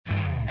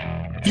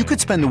You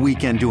could spend the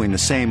weekend doing the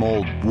same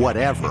old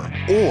whatever,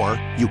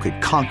 or you could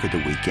conquer the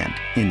weekend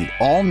in the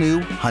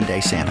all-new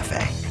Hyundai Santa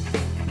Fe.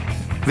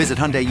 Visit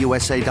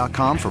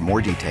HyundaiUSA.com for more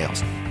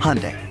details.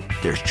 Hyundai,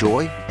 there's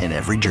joy in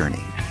every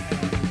journey.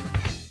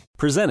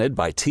 Presented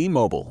by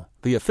T-Mobile,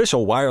 the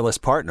official wireless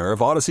partner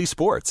of Odyssey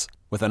Sports.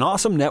 With an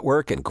awesome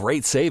network and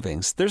great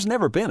savings, there's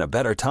never been a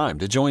better time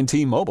to join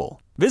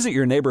T-Mobile. Visit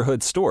your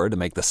neighborhood store to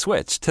make the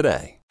switch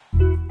today.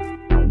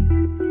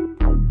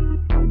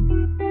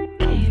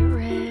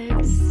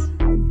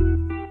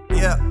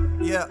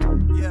 Yeah.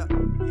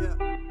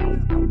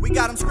 We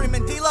got them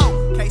screaming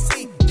D-Lo,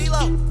 KC,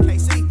 D-Lo,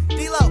 KC,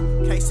 D-Lo,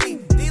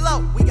 KC,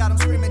 D-Lo. We got them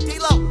screaming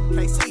D-Lo,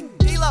 KC,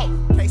 D-Lo,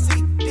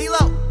 KC,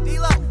 D-Lo,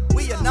 D-Lo.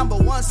 We your number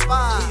one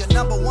spot. We your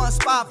number one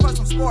spot for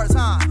some sports,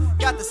 huh?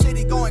 Got the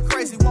city going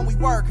crazy when we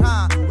work,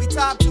 huh? We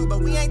top two,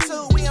 but we ain't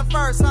two, we in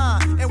first, huh?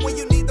 And when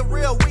you need the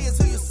real, we is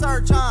who you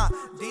search, huh?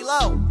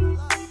 D-Lo,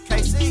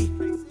 KC,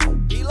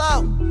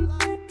 D-Lo,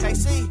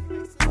 KC,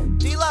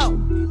 D-Lo,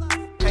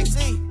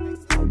 KC,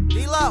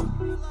 D-Lo.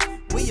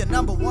 We your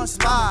number one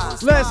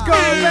spot. Let's go,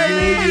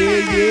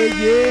 baby.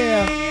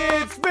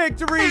 Yeah. It's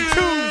Victory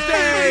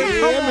Tuesday.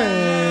 Yeah,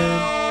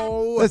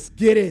 man. Let's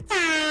get it.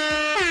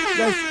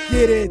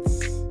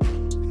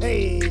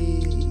 Hey.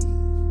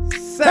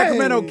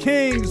 Sacramento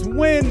Kings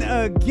win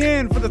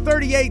again for the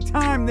 38th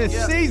time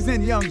this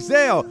season, young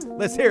Zell.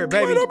 Let's hear it,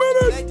 baby. Wait a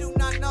minute. They do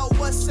not know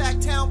what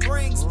Sacktown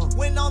brings.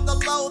 When on the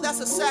low, that's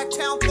a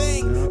Sacktown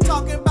thing.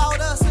 Talking about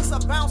us, it's a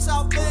bounce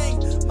out thing.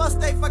 Must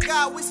they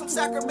forgot we some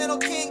Sacramento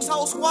Kings.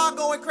 Whole squad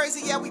going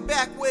crazy, yeah, we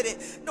back with it.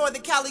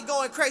 Northern Cali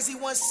going crazy,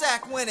 one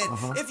sack winning.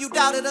 If you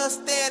doubted us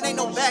then, ain't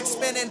no back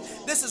spinning.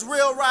 This is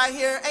real right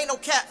here, ain't no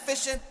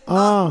catfishing.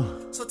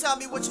 So tell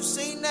me what you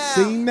see now.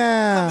 Coming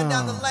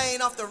down the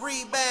lane off the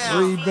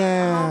rebound.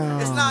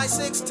 It's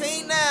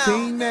 9-16 now.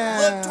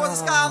 Look toward the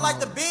sky like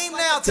the beam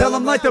now. Tell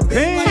them like the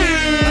beam.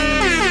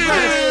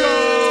 Let's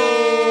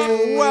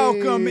go.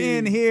 Welcome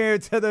in here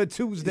to the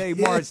Tuesday,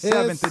 March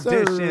 7th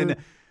edition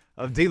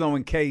of D-Lo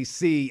and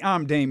KC.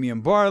 I'm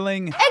Damian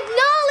Barling.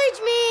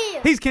 Acknowledge me.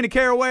 He's Kenny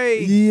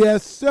Caraway.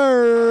 Yes,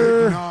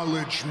 sir.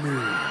 Acknowledge me.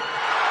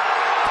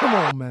 Come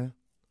on, man.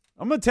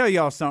 I'm going to tell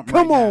y'all something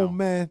Come right on, now.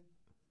 man.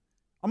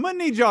 I'm going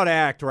to need y'all to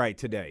act right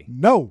today.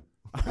 No.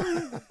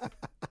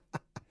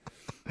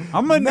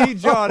 I'm going to need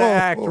y'all to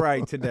act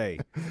right today.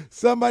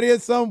 Somebody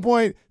at some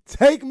point,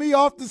 take me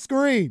off the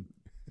screen.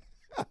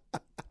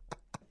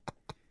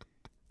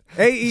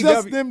 AEW.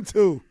 Just them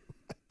two.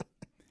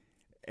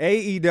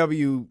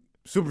 AEW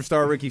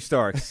superstar Ricky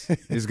Starks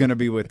is going to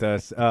be with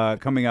us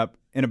coming up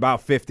in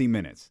about 50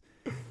 minutes.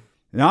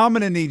 Now, I'm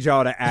going to need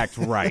y'all to act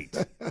right.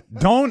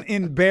 Don't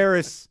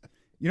embarrass,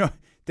 the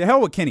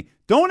hell with Kenny.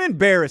 Don't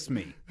embarrass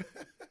me.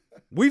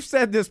 We've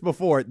said this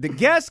before. The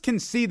guests can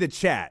see the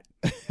chat.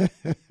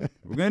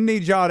 We're going to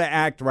need y'all to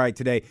act right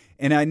today.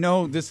 And I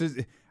know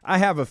I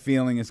have a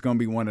feeling it's going to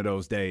be one of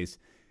those days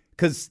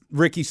because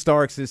Ricky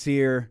Starks is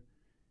here.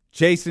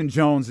 Jason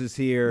Jones is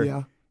here.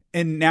 Yeah.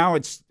 And now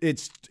it's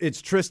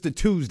Trista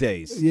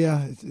Tuesdays.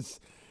 Yeah. It's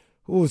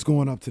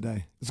going up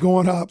today. It's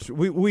going up.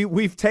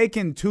 We've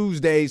taken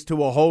Tuesdays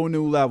to a whole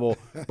new level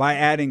by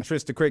adding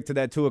Trista Crick to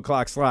that 2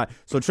 o'clock slot.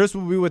 So Trista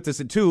will be with us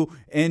at 2,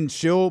 and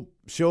she'll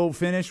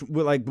finish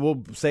with,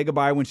 we'll say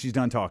goodbye when she's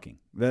done talking.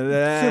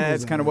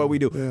 That's kind of what we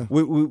do. Yeah.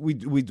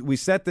 We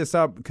set this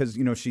up because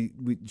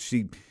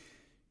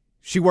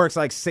she works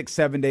like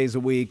 6-7 days a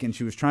week, and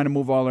she was trying to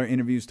move all her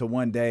interviews to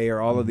one day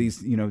or all of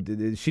these.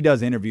 She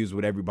does interviews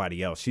with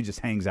everybody else. She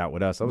just hangs out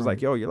with us. I was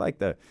like, yo, you're like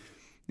the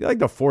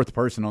fourth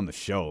person on the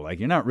show. Like,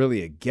 you're not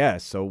really a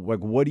guest. So,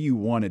 what do you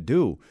want to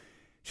do?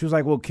 She was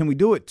like, well, can we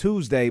do it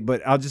Tuesday?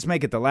 But I'll just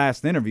make it the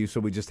last interview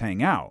so we just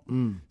hang out.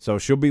 So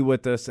she'll be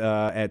with us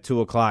at 2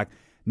 o'clock.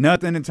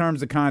 Nothing in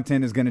terms of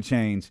content is going to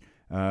change.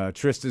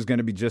 Trista's going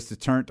to be just as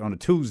turned on a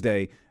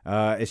Tuesday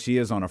as she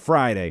is on a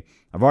Friday.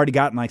 I've already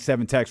gotten like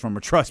 7 texts from her.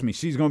 Trust me,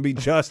 she's going to be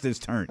just as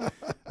turned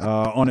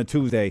on a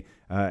Tuesday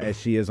as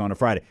she is on a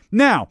Friday.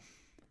 Now,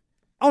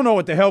 I don't know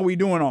what the hell we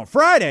doing on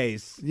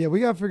Fridays. Yeah,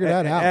 we got to figure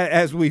that out.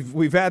 As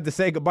we've had to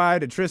say goodbye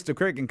to Trista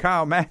Crick and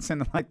Kyle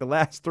Madsen in like the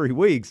last 3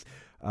 weeks.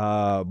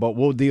 But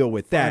we'll deal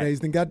with that.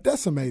 Fridays then got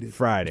decimated.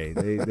 Friday.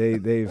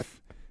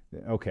 They've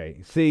okay.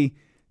 See,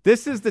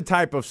 this is the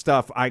type of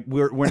stuff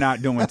we're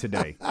not doing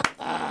today.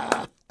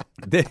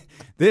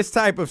 This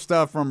type of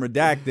stuff from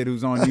Redacted,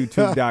 who's on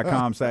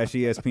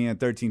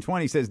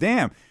youtube.com/ESPN1320, says,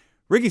 damn,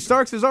 Ricky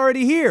Starks is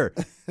already here.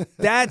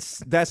 That's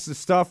the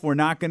stuff we're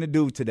not going to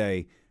do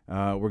today.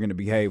 We're going to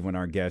behave when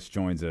our guest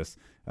joins us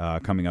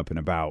coming up in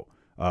about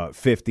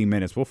 50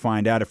 minutes. We'll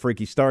find out if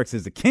Ricky Starks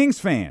is a Kings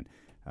fan.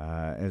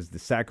 As the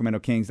Sacramento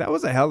Kings, that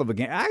was a hell of a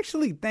game. I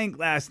actually think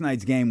last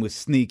night's game was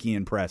sneaky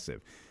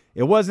impressive.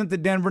 It wasn't the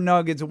Denver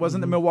Nuggets. It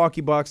wasn't the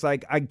Milwaukee Bucks.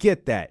 Like, I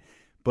get that.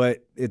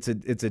 But it's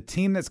a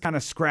team that's kind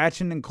of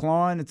scratching and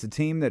clawing. It's a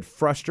team that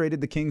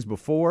frustrated the Kings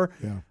before.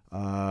 Yeah.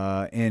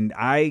 And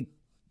I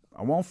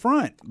won't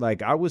front.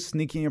 Like, I was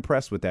sneaky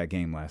impressed with that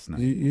game last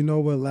night. You know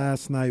what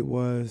last night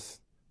was?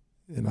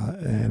 And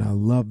I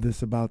love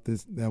this about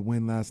that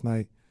win last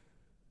night.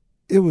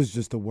 it was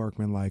just a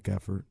workmanlike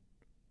effort.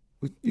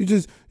 You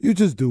just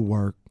do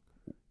work.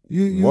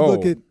 You Whoa.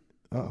 look at.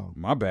 Uh-oh.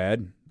 My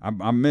bad.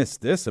 I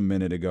missed this a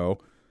minute ago.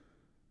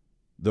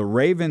 The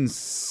Ravens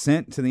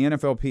sent to the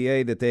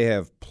NFLPA that they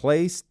have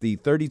placed the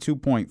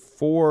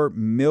 $32.4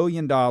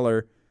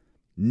 million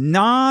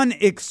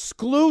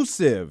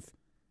non-exclusive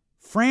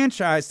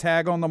franchise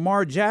tag on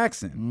Lamar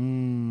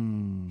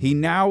Jackson. He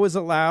now is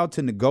allowed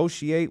to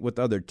negotiate with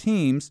other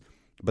teams,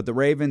 but the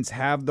Ravens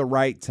have the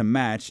right to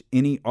match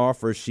any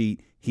offer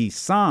sheet he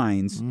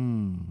signs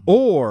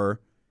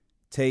or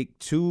take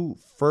 2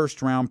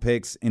 first-round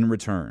picks in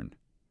return.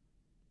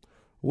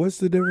 What's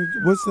the difference?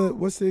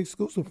 What's the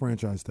exclusive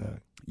franchise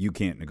tag? You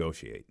can't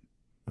negotiate.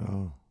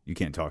 Oh, You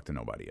can't talk to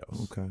nobody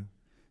else. okay.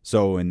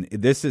 So, and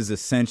this is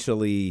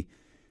essentially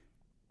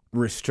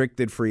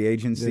restricted free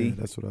agency. Yeah,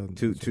 that's what I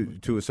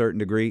to a certain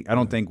degree. I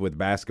don't think with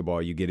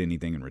basketball you get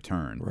anything in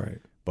return. Right.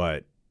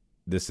 But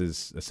this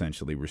is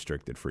essentially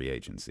restricted free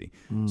agency.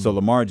 So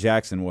Lamar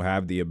Jackson will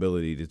have the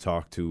ability to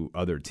talk to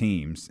other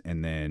teams,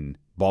 and then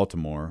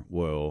Baltimore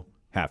will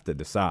have to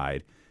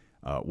decide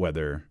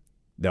whether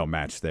they'll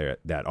match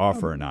that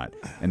offer or not.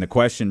 And the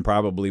question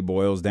probably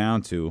boils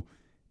down to,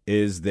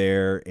 is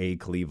there a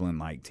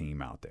Cleveland-like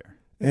team out there?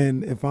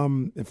 And if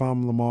I'm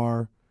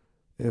Lamar,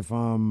 if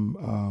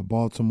I'm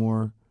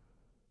Baltimore,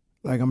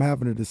 like I'm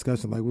having a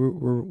discussion, like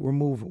we're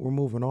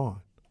moving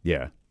on.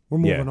 Yeah. We're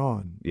moving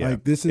on. Yeah.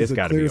 Like this is It's a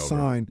gotta be clear over.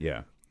 sign.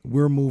 Yeah.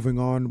 We're moving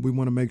on. We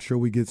want to make sure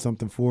we get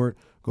something for it.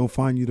 Go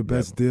find you the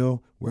best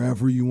deal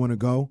wherever you want to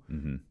go,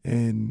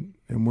 and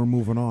we're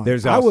moving on.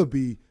 I would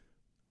be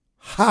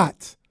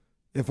hot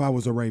if I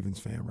was a Ravens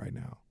fan right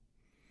now.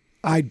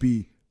 I'd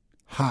be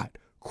hot.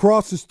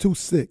 Cross is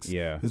 2-6,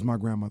 Yeah. as my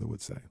grandmother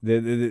would say.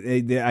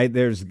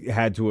 There's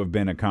had to have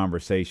been a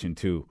conversation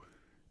too.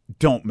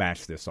 Don't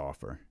match this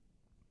offer.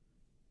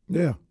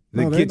 Yeah.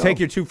 No, they Take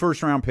know. your 2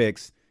 first-round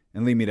picks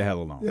and leave me the hell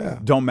alone. Yeah.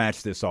 Don't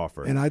match this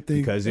offer. And I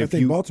think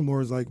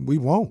Baltimore is like, we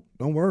won't.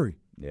 Don't worry.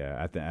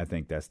 Yeah, I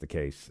think that's the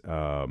case.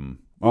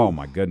 Oh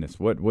my goodness,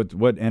 what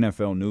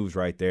NFL news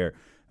right there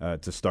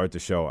to start the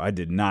show. I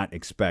did not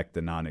expect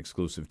the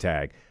non-exclusive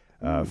tag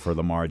for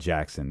Lamar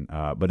Jackson,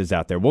 but it's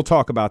out there. We'll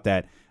talk about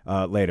that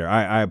later.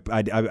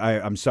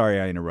 I'm sorry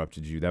I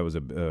interrupted you. That was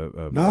a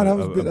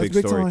big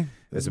story. Time.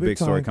 That's a big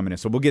story coming in.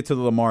 So we'll get to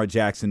the Lamar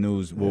Jackson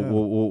news.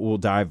 We'll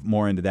dive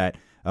more into that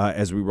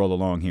as we roll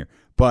along here.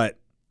 But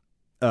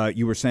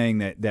you were saying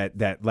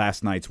that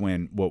last night's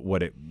win,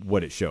 what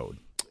it showed.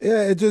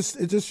 Yeah, it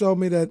just showed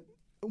me that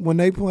when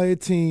they play a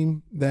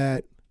team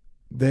that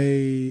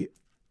they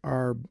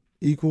are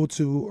equal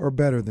to or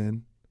better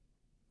than,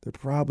 they're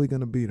probably going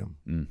to beat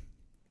them.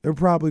 They're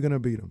probably going to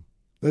beat them.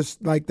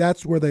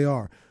 That's where they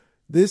are.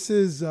 This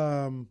is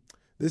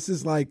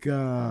like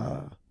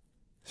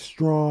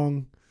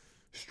strong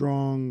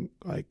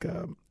like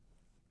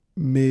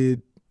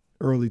mid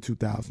early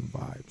 2000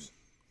 vibes.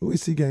 We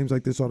see games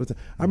like this all the time.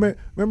 I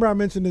remember I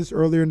mentioned this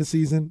earlier in the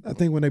season. I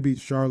think when they beat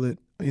Charlotte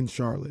in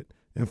Charlotte,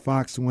 and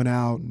Fox went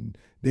out, and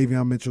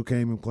Davion Mitchell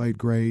came and played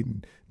great,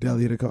 and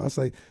Deli had a call. I was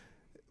like,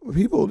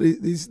 people,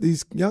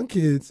 these young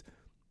kids,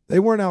 they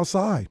weren't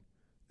outside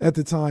at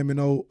the time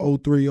in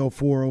 03,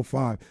 04,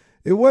 05.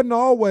 It wasn't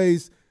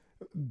always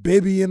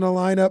Bibby in the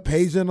lineup,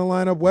 Peja in the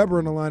lineup, Weber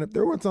in the lineup.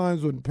 There were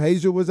times when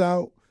Peja was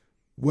out,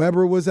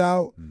 Weber was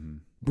out,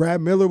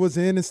 Brad Miller was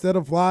in instead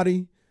of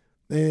Vlade,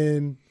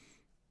 and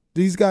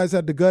these guys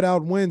had the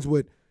gut-out wins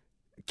with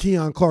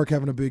Keon Clark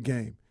having a big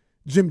game,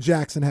 Jim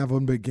Jackson having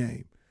a big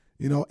game,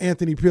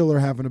 Anthony Pillar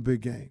having a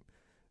big game.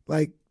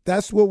 Like,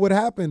 that's what would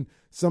happen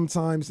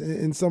sometimes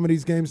in some of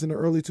these games in the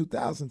early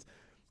 2000s.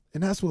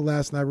 And that's what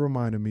last night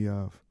reminded me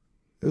of.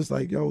 It was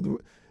like,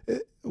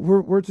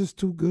 we're just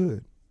too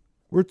good.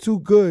 We're too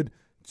good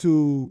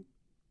to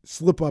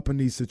slip up in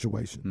these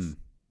situations.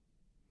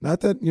 Not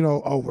that,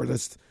 we're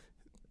this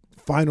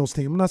finals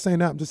team. I'm not saying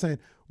that. I'm just saying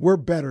we're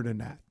better than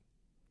that.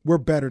 We're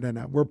better than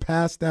that. We're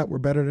past that. We're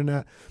better than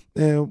that.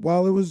 And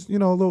while it was, a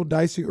little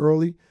dicey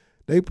early,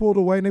 they pulled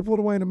away, and they pulled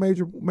away in a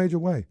major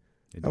way.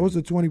 That was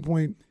a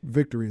 20-point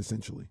victory,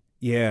 essentially.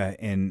 Yeah,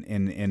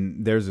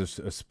 and there's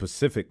a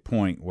specific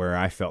point where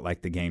I felt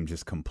like the game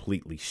just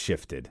completely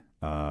shifted.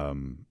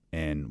 And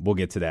we'll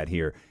get to that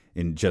here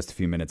in just a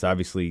few minutes.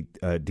 Obviously,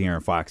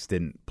 De'Aaron Fox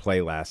didn't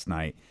play last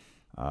night,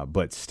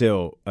 but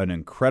still an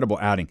incredible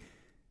outing.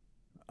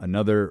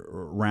 Another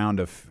round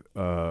of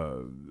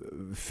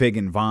fig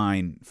and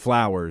vine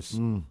flowers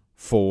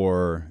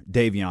for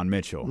Davion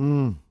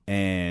Mitchell.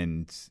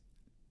 And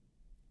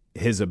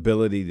his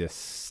ability to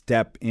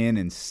step in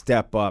and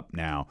step up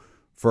now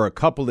for a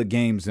couple of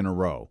games in a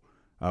row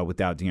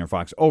without De'Aaron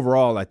Fox.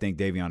 Overall, I think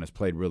Davion has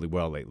played really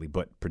well lately,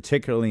 but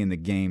particularly in the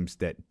games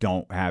that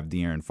don't have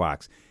De'Aaron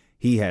Fox,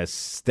 he has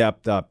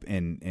stepped up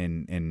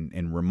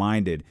and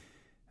reminded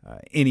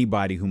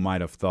anybody who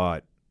might have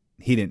thought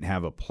he didn't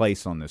have a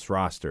place on this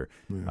roster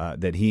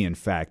that he, in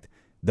fact,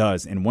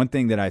 does. And one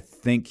thing that I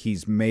think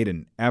he's made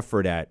an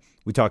effort at,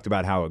 we talked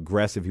about how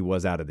aggressive he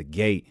was out of the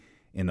gate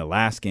in the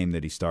last game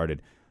that he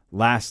started.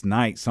 last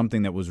night,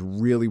 something that was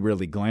really,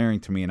 really glaring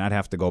to me, and I'd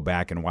have to go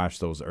back and watch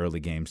those early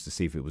games to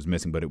see if it was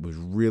missing, but it was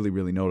really,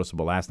 really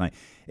noticeable last night,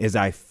 is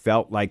I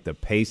felt like the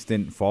pace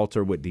didn't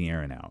falter with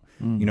De'Aaron out.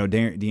 You know,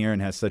 De'Aaron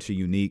has such a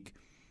unique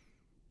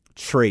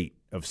trait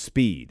of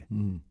speed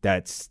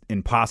that's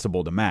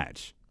impossible to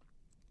match.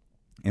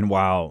 And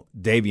while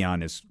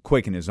Davion is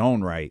quick in his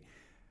own right,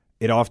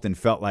 it often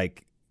felt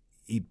like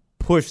he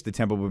pushed the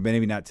tempo, but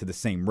maybe not to the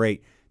same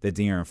rate that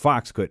De'Aaron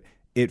Fox could.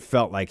 It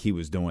felt like he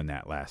was doing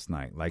that last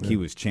night, like he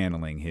was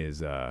channeling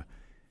his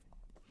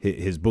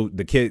boot.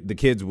 The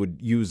kids would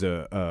use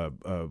a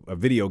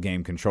video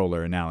game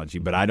controller analogy,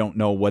 but I don't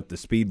know what the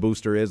speed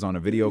booster is on a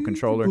video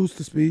controller. Boost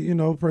the speed, you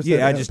know. Press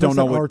I just don't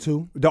know what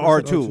R2. The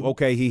R2.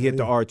 Okay, he hit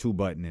the R2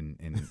 button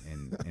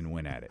and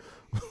went at it.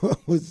 What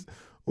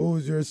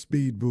was your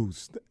speed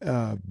boost?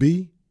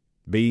 B.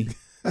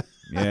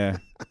 Yeah.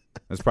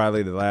 That's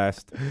probably the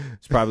last.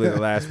 It's probably the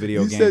last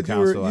video game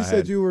console I had. You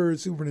said you were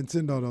Super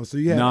Nintendo though, so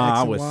you had No, X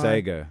I and was Y.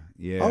 Sega.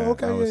 Yeah. Oh,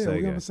 okay. I was yeah, Sega.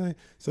 we got the same.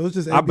 So it's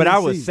just A, B, but and I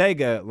was C.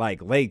 Sega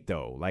like late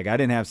though. Like I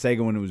didn't have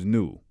Sega when it was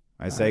new.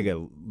 I had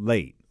Sega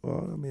late.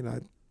 Well, I mean,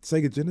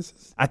 Sega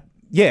Genesis.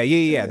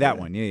 Yeah, that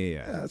one.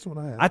 Yeah. That's what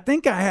I had. I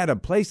think I had a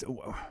place.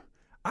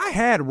 I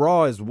had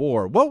Raw as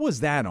War. What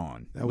was that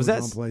on? That was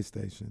on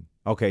PlayStation.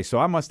 Okay, so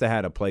I must have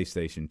had a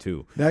PlayStation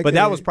 2. That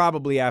That was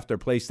probably after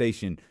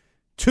PlayStation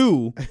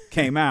 2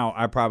 came out.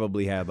 I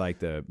probably had like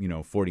the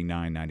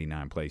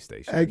 $49.99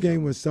 PlayStation. That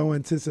game was so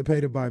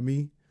anticipated by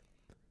me.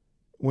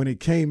 When it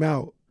came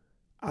out,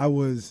 I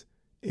was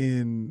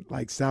in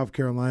like South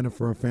Carolina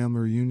for a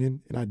family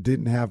reunion, and I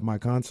didn't have my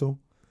console.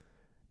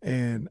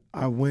 And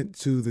I went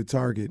to the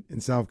Target in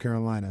South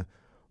Carolina,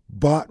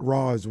 bought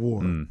Raw as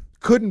War,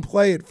 couldn't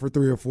play it for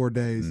 3 or 4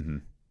 days,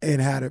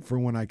 and had it for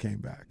when I came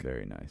back.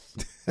 Very nice.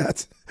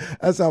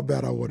 That's how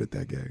bad I wanted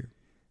that game.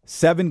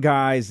 7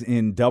 guys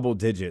in double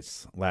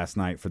digits last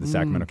night for the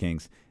Sacramento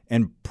Kings,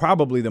 and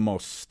probably the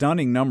most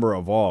stunning number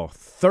of all,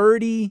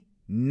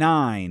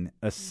 39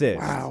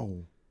 assists.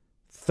 Wow.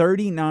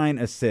 39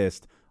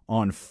 assists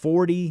on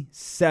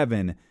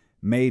 47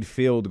 made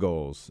field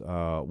goals.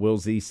 Will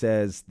Z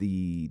says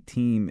the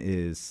team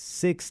is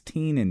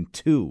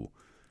 16-2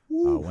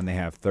 when they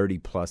have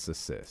 30-plus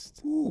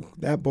assists. Ooh,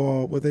 that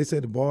ball, what they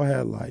said, the ball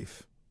had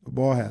life. The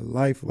ball had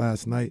life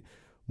last night,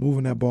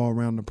 moving that ball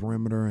around the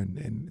perimeter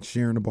and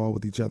sharing the ball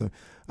with each other.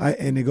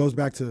 And it goes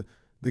back to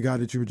the guy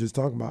that you were just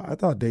talking about. I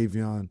thought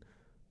Davion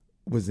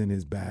was in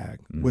his bag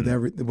with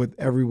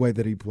every way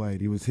that he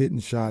played. He was hitting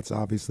shots,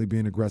 obviously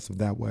being aggressive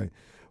that way.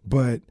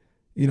 But,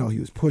 he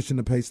was pushing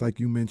the pace like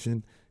you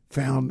mentioned,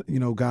 found,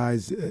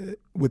 guys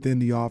within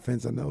the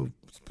offense. I know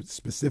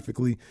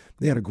specifically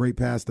they had a great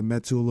pass to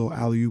Metu, a little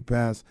alley-oop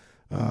pass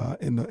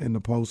in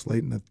the post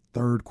late in the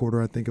third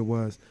quarter, I think it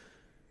was.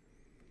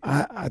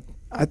 I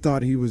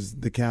thought he was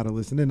the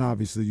catalyst. And then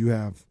obviously you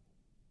have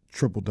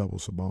triple-double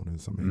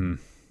Sabonis. I mean,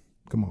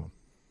 come on.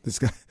 This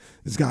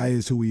guy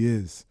is who he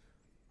is.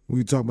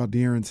 We talk about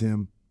De'Aaron's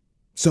him.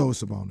 So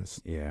is Sabonis.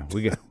 Yeah,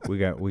 we got.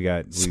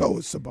 So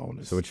is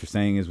Sabonis. So what you're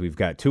saying is we've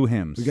got 2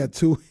 hymns. We got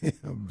 2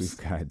 hymns. We've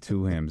got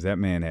 2 hymns. That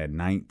man had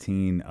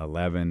 19,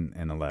 11,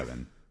 and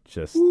 11.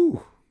 Just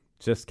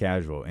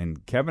casual.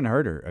 And Kevin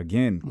Huerter,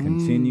 again,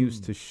 continues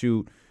to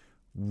shoot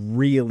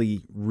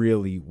really,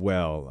 really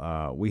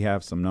well. We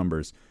have some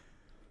numbers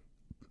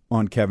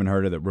on Kevin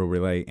Huerter that we'll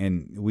relay.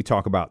 And we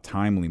talk about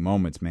timely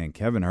moments, man.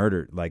 Kevin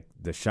Huerter, like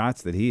the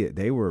shots that he hit,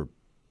 they were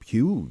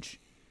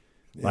huge.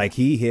 Yeah. Like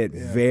he hit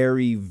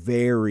very,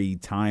 very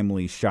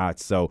timely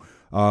shots. So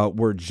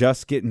we're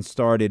just getting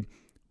started.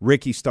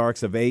 Ricky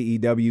Starks of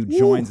AEW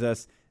joins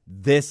us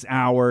this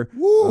hour.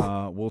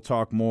 We'll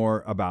talk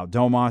more about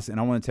Domas. And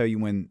I want to tell you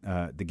when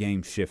the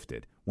game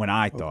shifted, when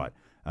I thought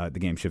the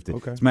game shifted.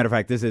 Okay. As a matter of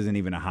fact, this isn't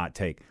even a hot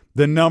take.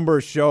 The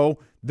numbers show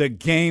the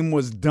game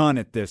was done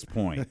at this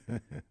point.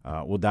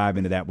 We'll dive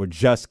into that. We're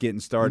just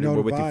getting started.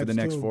 We're with you for the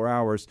next 4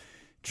 hours.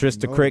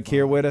 Trista Crick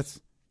here with us.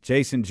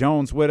 Jason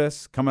Jones with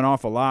us, coming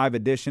off a live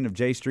edition of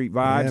J Street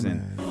Vibes. Yeah,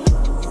 and you know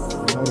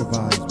the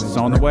vibes, baby. It's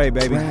on the way,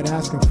 baby. Brad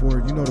asking for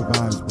it. You know the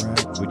vibes,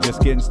 Brad. We're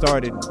just getting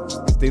started.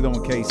 It's D'Lo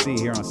and KC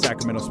here on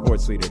Sacramento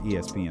Sports Leader,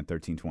 ESPN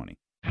 1320.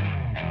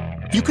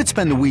 You could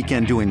spend the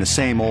weekend doing the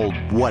same old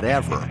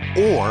whatever,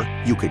 or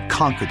you could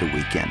conquer the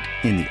weekend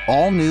in the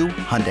all-new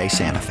Hyundai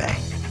Santa Fe.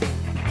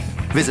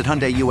 Visit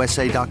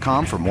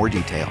HyundaiUSA.com for more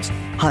details.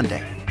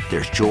 Hyundai,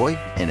 there's joy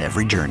in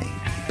every journey.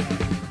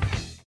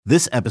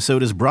 This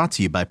episode is brought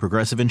to you by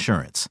Progressive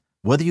Insurance.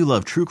 Whether you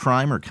love true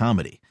crime or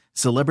comedy,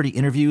 celebrity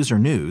interviews or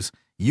news,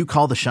 you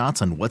call the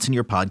shots on what's in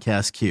your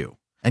podcast queue.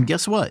 And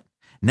guess what?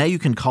 Now you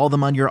can call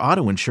them on your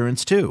auto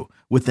insurance too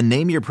with the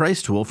Name Your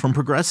Price tool from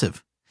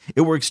Progressive.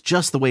 It works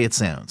just the way it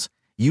sounds.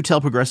 You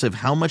tell Progressive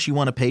how much you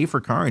want to pay for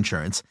car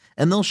insurance,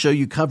 and they'll show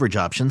you coverage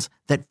options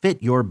that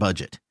fit your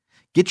budget.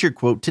 Get your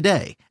quote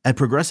today at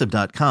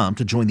Progressive.com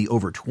to join the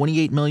over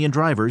 28 million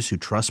drivers who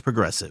trust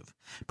Progressive.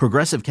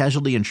 Progressive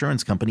Casualty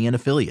Insurance Company and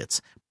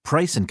Affiliates.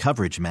 Price and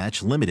coverage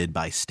match limited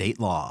by state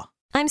law.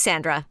 I'm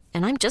Sandra,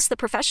 and I'm just the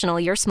professional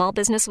your small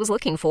business was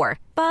looking for.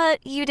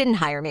 But you didn't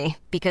hire me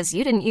because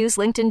you didn't use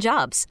LinkedIn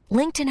Jobs.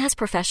 LinkedIn has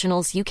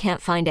professionals you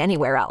can't find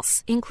anywhere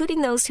else,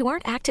 including those who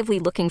aren't actively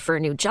looking for a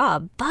new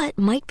job, but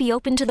might be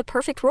open to the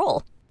perfect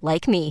role,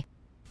 like me.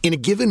 In a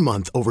given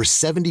month, over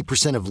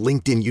 70% of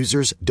LinkedIn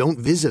users don't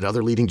visit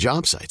other leading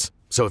job sites.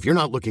 So if you're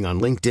not looking on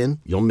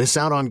LinkedIn, you'll miss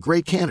out on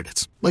great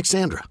candidates like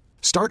Sandra.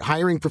 Start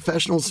hiring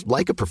professionals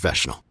like a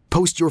professional.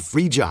 Post your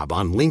free job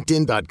on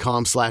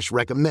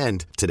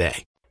linkedin.com/recommend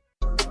today.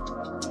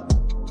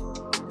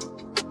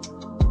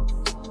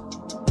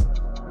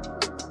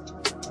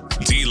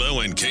 D'Lo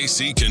and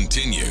KC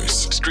continues,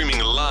 streaming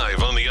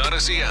live on the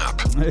Odyssey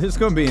app. It's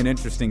going to be an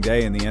interesting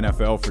day in the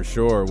NFL for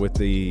sure with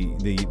the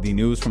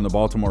news from the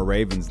Baltimore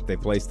Ravens that they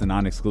placed the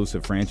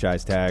non-exclusive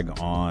franchise tag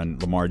on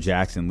Lamar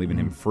Jackson, leaving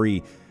him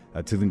free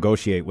to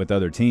negotiate with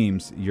other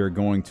teams. You're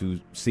going to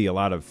see a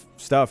lot of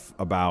stuff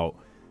about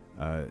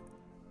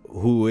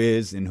who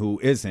is and who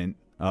isn't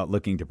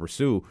looking to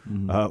pursue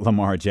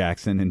Lamar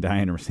Jackson. And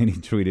Diana Rossini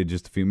tweeted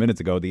just a few minutes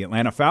ago, the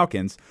Atlanta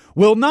Falcons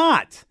will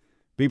not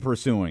be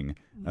pursuing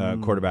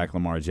quarterback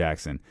Lamar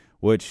Jackson,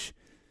 which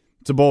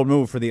it's a bold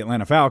move for the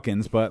Atlanta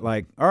Falcons, but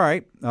all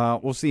right,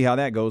 we'll see how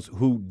that goes.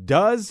 Who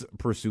does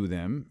pursue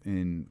them,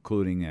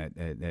 including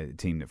a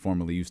team that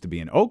formerly used to be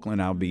in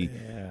Oakland? I'll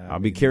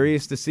be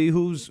curious to see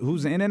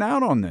who's in and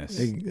out on this.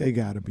 They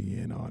got to be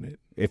in on it.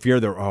 If you're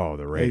the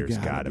Raiders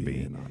got to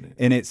be in on it.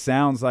 And it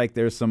sounds like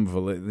there's some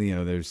validity,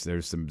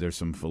 there's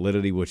some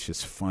validity, which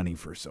is funny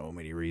for so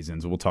many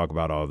reasons. We'll talk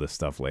about all this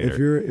stuff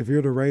later. If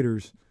you're the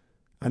Raiders,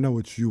 I know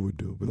what you would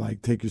do,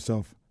 but take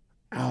yourself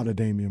out of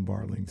Damian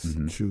Barling's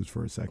shoes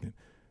for a second.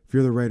 If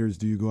you're the Raiders,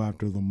 do you go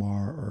after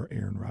Lamar or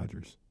Aaron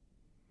Rodgers?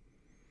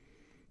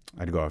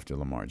 I'd go after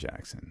Lamar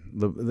Jackson.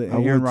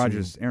 Aaron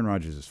Rodgers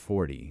is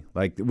 40.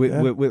 What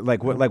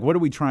are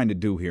we trying to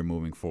do here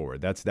moving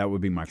forward? That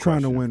would be my question.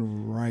 Trying to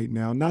win right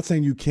now. Not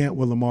saying you can't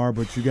with Lamar,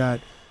 but you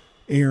got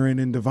Aaron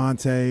and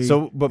Devontae.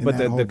 So, but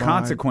the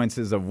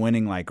consequences of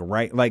winning,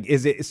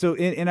 is it so?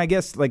 And I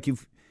guess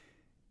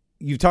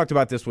you've talked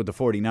about this with the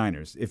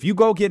 49ers. If you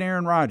go get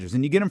Aaron Rodgers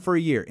and you get him for a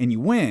year and you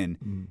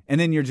win,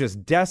 and then you're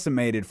just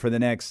decimated for the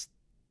next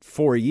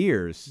 4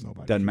 years,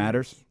 doesn't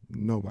matter.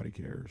 Nobody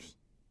cares.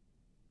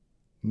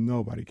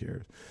 Nobody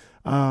cares.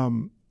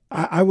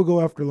 I would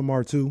go after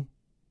Lamar too,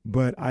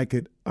 but I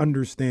could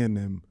understand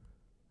them.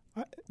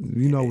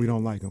 We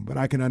don't like him, but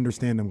I can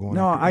understand them going.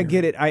 No, after I Aaron.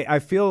 get it. I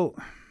still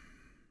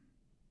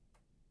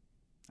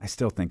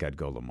think I'd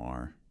go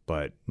Lamar.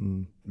 But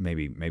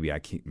maybe I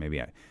can't. Maybe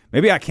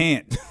I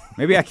can't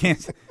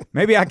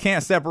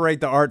separate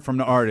the art from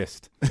the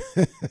artist.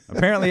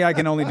 Apparently, I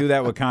can only do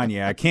that with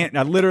Kanye.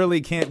 I literally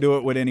can't do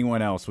it with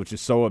anyone else, which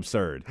is so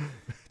absurd.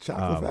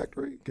 Chocolate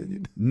Factory? Can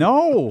you?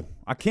 No,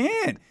 I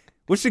can't.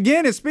 Which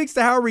again, it speaks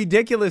to how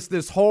ridiculous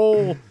this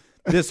whole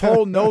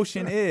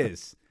notion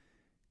is.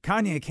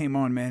 Kanye came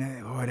on,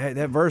 man. Oh,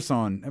 that verse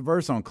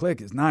on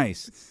Click is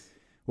nice.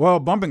 Well,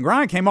 Bump and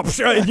Grind came up.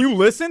 You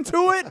listen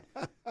to it?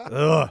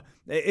 Ugh.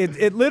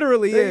 It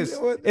literally is.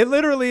 It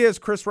literally is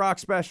Chris Rock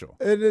special.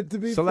 And to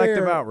be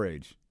selective fair,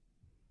 outrage.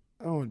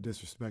 I don't want to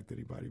disrespect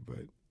anybody,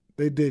 but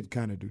they did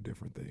kind of do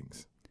different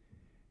things.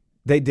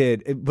 They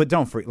did, but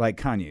don't freak.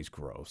 Kanye's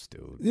gross,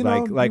 dude.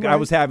 Right. I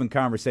was having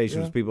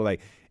conversations with people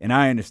and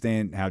I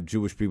understand how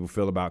Jewish people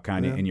feel about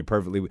Kanye, and you're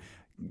perfectly.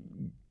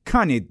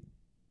 Kanye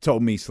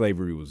told me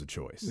slavery was a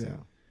choice. Yeah.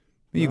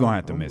 You're going to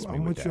have to miss me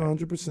I'm with that. You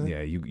 100%.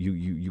 Yeah,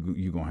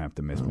 you're going to have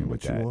to miss me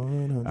with that.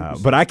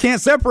 100%. But I can't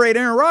separate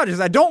Aaron Rodgers.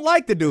 I don't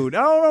like the dude.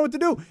 I don't know what to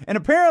do. And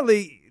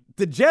apparently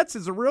the Jets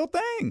is a real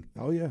thing.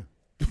 Oh, yeah.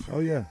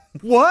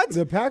 What?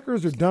 The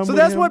Packers are done so with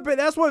that's him. what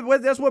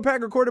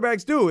Packer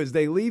quarterbacks do is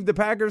they leave the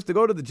Packers to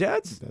go to the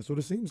Jets? That's what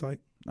it seems like.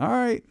 All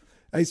right.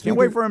 Hey, can't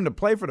wait for him to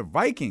play for the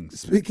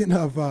Vikings. Speaking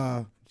of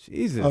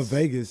Jesus. Of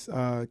Vegas,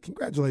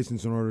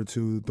 congratulations in order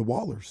to the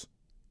Wallers.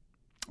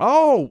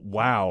 Oh,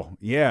 wow.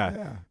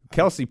 Yeah.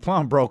 Kelsey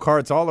Plum broke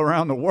hearts all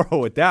around the world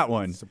with that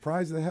one.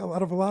 Surprised the hell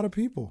out of a lot of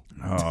people.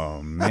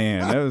 Oh,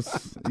 man. That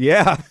was,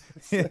 yeah,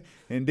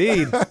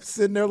 indeed.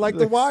 Sitting there like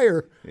the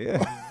Wire.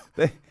 Yeah.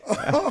 Yeah.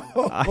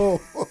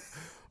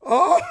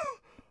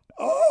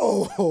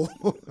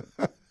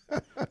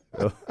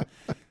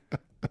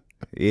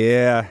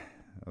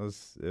 It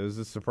was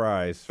a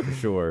surprise for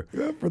sure.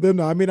 Yeah, for them,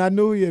 I mean, I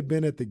knew he had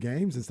been at the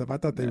games and stuff. I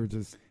thought they were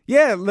just.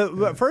 Yeah.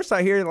 First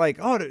I hear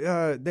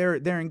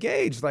they're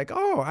engaged.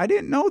 I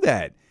didn't know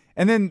that.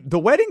 And then the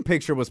wedding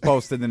picture was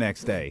posted the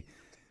next day.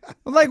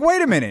 I'm like,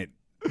 wait a minute.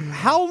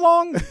 How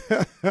long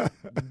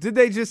did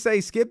they just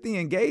say skip the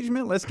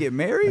engagement? Let's get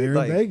married? They're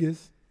in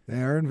Vegas.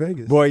 They are in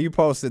Vegas. Boy, you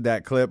posted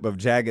that clip of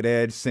Jagged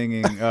Edge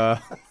singing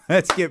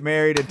Let's Get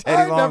Married at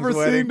Teddy Long's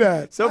wedding. I've never seen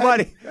that.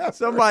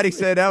 Somebody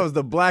said that was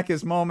the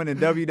blackest moment in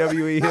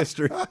WWE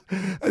history.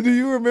 Do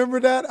you remember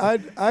that?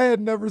 I had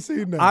never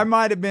seen that. I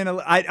might have been.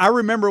 I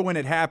remember when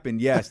it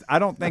happened, yes. I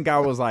don't think I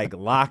was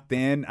locked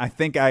in. I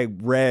think I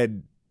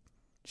read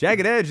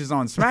Jagged Edge is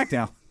on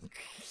SmackDown.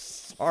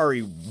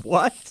 Sorry,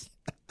 what?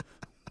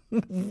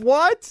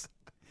 What?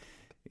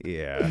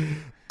 Yeah.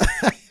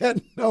 I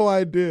had no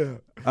idea.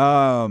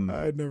 I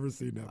had never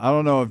seen that. I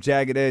don't know if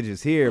Jagged Edge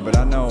is here, but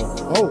I know.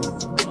 Oh.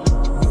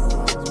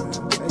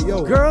 Hey,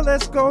 yo. Girl,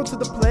 let's go to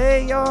the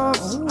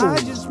playoffs. Ooh. I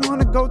just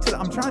want to go to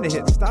I'm trying to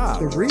hit stop.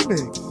 The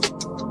remix.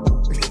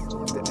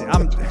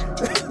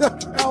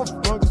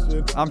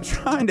 Malfunction. I'm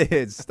trying to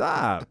hit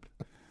stop.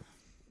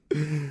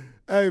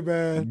 Hey,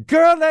 man.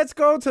 Girl, let's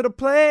go to the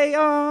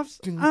playoffs.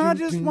 I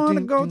just want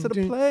to go to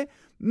the play.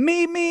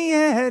 Meet me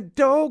at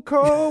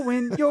Doco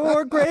in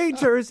your gray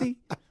jersey.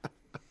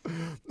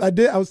 I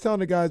was telling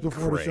the guys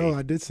before the show,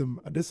 I did some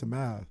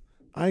math.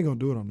 I ain't gonna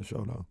do it on the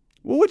show though.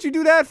 Well, what'd you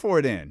do that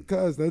for then?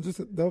 Because they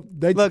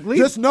Look,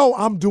 just know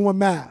I'm doing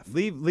math.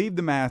 Leave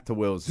the math to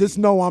Wills. Just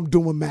know I'm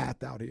doing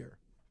math out here.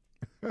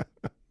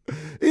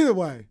 Either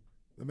way,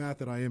 the math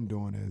that I am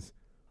doing is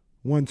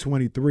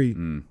 123,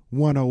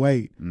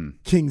 108.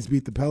 Kings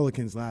beat the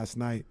Pelicans last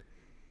night.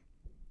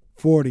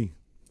 40.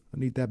 I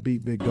need that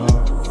beat, big dog.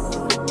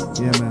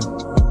 Yeah, man.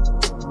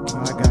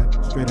 I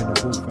got straight in the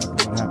booth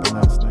after what happened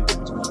last night. It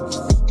was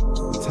just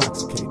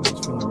intoxicating. I was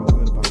feeling real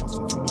good about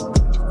myself.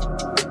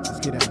 Let's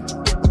get at it.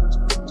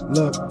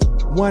 Look,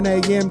 1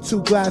 a.m.,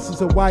 2 glasses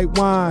of white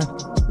wine.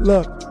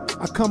 Look,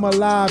 I come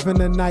alive in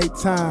the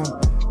nighttime.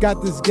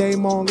 Got this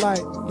game on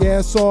light. Yeah,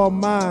 it's all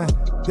mine.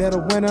 They're the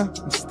winner.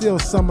 I'm still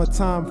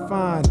summertime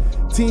fine.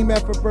 Team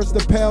effort versus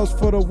the Pels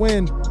for the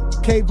win.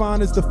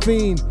 Kayvon is the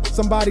fiend.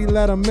 Somebody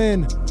let him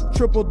in.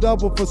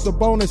 Triple-double for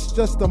Sabonis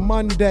just a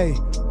Monday.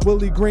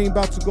 Willie Green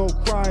about to go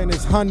cry in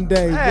his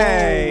Hyundai.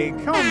 Hey,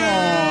 come on,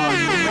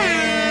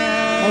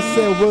 man. I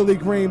said Willie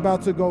Green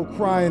about to go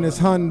cry in his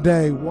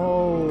Hyundai.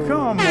 Whoa.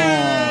 Come on,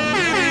 man.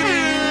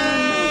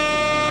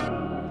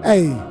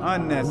 Hey.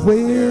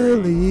 Unnecessary.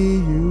 Willie,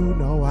 you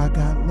know I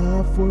got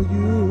love for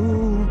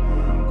you.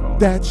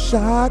 That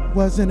shot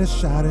wasn't a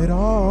shot at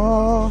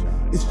all.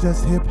 It's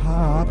just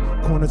hip-hop.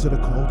 Corner to the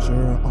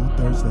culture on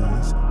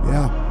Thursdays.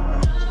 Yeah.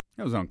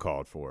 That was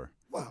uncalled for.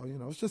 Well,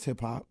 it's just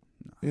hip-hop.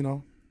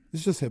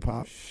 It's just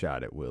hip-hop.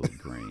 Shot at Willie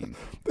Green.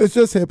 It's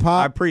just I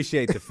hip-hop.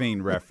 appreciate the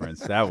Fiend reference.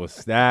 That was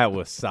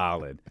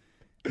solid.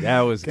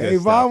 That was good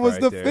Kayvon stuff was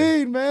right the there.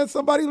 Fiend, man.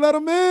 Somebody let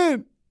him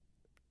in.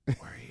 We're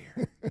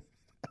here.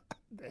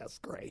 That's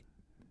great.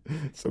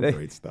 Some They-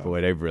 great stuff.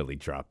 Boy, they really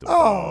dropped the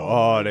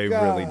ball. Oh, they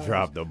gosh. really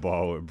dropped the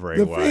ball with Bray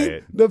The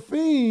Wyatt.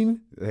 Fiend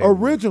They-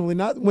 originally,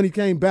 not when he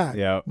came back,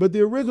 Yeah. but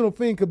the original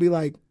Fiend could be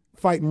like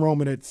fighting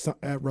Roman at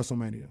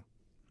WrestleMania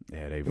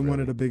Yeah, they in really. one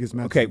of the biggest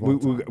matches Okay, of all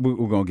time.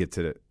 we're going to get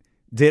to it.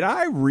 Did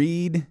I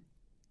read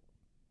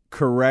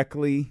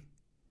correctly?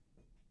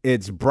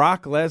 It's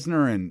Brock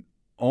Lesnar and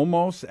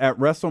Omos at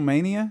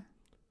WrestleMania?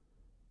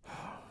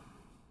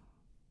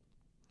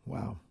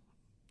 Wow.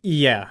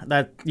 Yeah.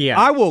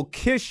 I will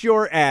kiss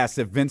your ass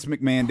if Vince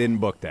McMahon didn't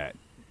book that.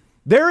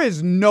 There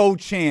is no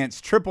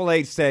chance Triple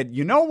H said,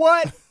 you know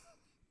what?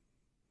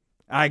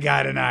 I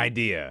got an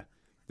idea.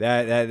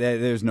 That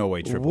there's no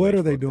way Triple H What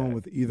are they booked doing that.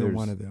 with either There's-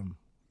 one of them?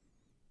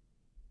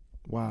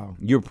 Wow.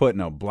 You're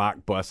putting a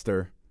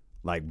blockbuster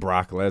like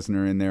Brock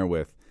Lesnar in there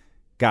with,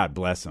 God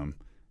bless him,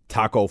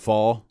 Taco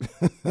Fall.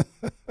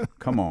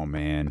 Come on,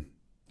 man.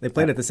 They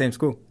played at the same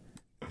school.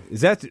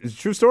 Is that a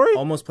true story?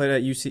 Almost played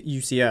at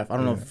UCF. I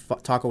don't know if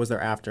Taco was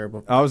there after.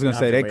 But I was going to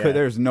say, after, they but could. yeah.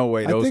 There's no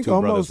way I those think two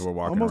brothers were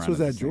walking almost around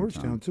was at at the same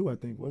Georgetown time. too, I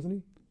think, wasn't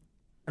he?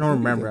 I don't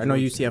remember. I know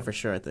Georgetown. UCF for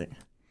sure, I think.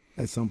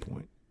 At some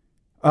point.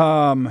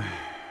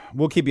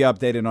 We'll keep you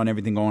updated on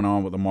everything going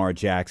on with Lamar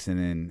Jackson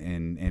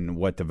and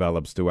what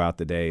develops throughout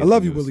the day. I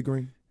love you, Willie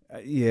Green.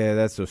 Yeah,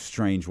 that's a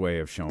strange way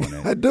of showing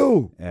it. I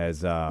do.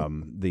 As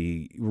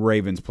the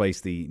Ravens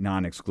placed the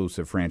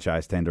non-exclusive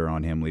franchise tender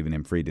on him, leaving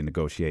him free to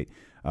negotiate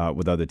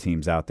with other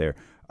teams out there.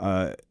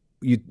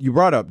 You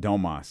brought up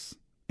Domas,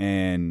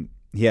 and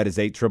he had his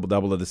 8th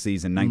triple-double of the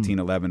season, 19,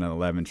 11, and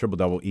 11.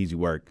 Triple-double, easy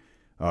work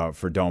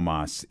for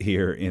Domas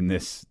here in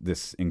this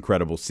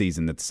incredible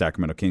season that the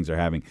Sacramento Kings are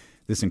having,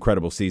 this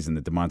incredible season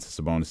that Domantas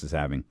Sabonis is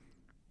having.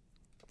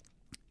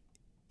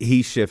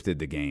 He shifted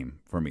the game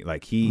for me.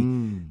 Like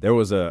there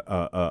was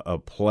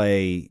a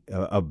play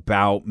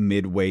about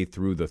midway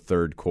through the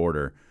third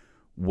quarter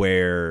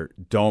where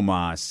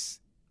Domas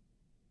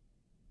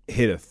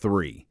hit a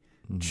 3,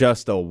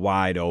 just a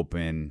wide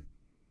open,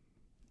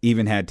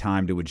 even had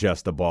time to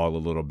adjust the ball a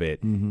little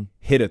bit,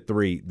 hit a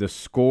 3. The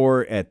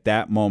score at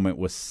that moment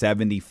was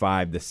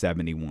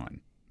 75-71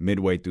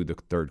 midway through the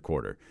third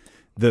quarter.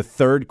 The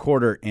third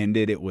quarter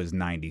ended, it was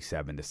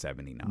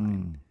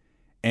 97-79.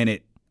 And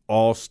it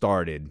all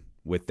started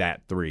with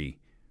that 3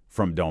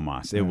 from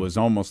Domas. It was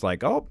almost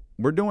like, oh,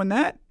 we're doing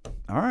that?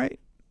 All right.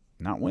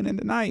 Not winning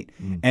tonight.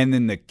 And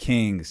then the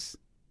Kings,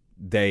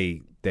 they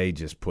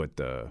just put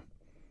their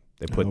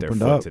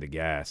foot up to the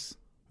gas.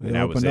 They And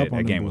that was opened up it. on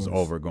That them game was boys.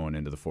 over going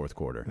into the fourth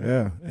quarter.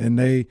 Yeah, and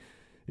they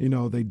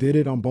did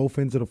it on both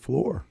ends of the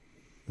floor.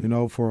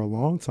 For a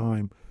long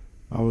time,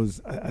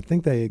 I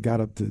think they had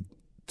got up to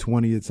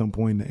 20 at some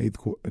point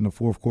in the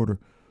fourth quarter,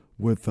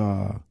 with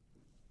I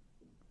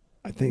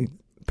think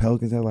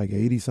Pelicans had like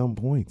 80-some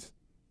points,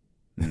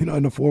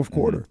 in the fourth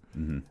quarter.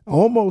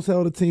 Almost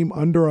held a team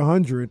under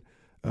 100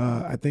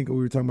 I think we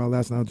were talking about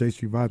last night on J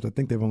Street Vibes. I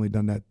think they've only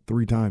done that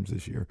 3 times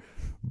this year,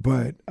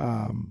 but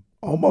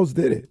almost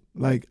did it.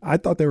 Like, I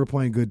thought they were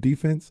playing good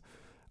defense.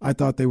 I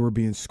thought they were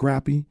being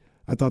scrappy.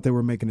 I thought they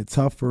were making it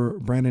tough for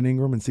Brandon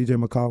Ingram and C.J.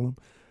 McCollum,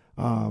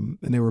 and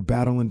they were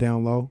battling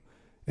down low,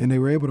 and they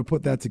were able to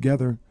put that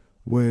together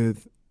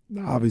with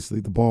obviously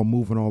the ball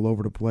moving all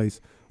over the place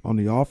on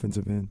the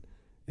offensive end,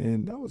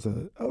 and that was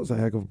a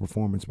heck of a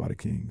performance by the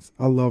Kings.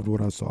 I loved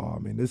what I saw. I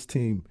mean, this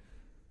team's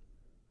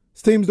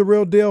the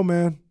real deal,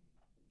 man.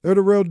 They're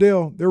the real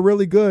deal. They're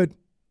really good.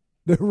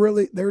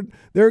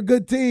 They're a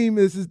good team.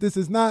 This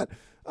is not,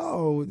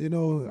 are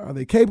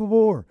they capable,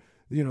 or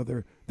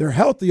they're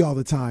healthy all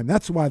the time.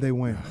 That's why they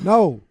win.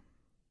 No,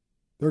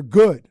 they're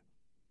good.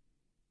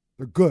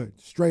 They're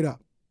good, straight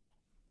up.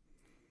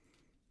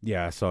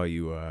 Yeah, I saw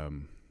you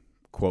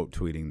quote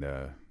tweeting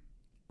the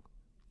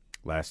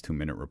last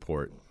 2-minute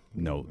report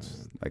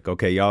notes. Like,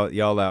 okay,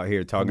 y'all out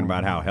here talking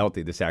about how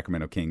healthy the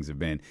Sacramento Kings have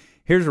been.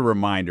 Here's a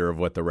reminder of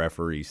what the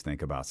referees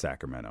think about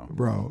Sacramento.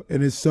 Bro,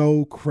 and it's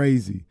so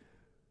crazy.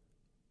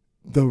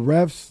 The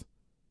refs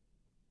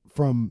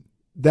from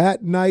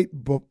that night,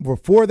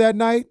 before that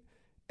night,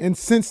 and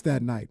since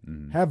that night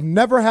have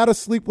never had a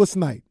sleepless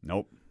night.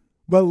 Nope.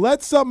 But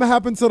let something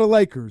happen to the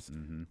Lakers.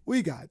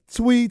 We got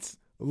tweets,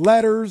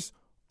 letters,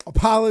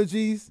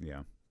 apologies.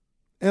 Yeah.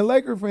 And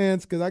Laker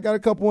fans, because I got a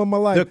couple in my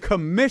life. The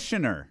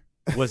commissioner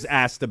was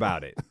asked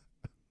about it.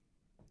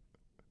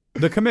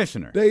 The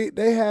commissioner.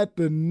 They had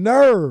the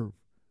nerve.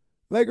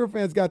 Laker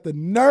fans got the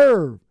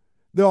nerve,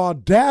 the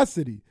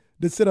audacity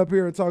to sit up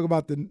here and talk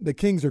about the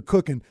Kings are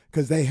cooking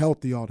because they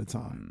healthy all the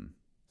time.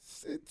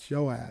 Sit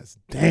your ass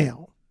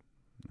down.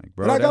 Like,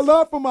 bro, but I got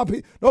love for my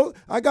people.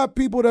 I got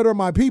people that are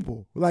my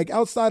people. Like,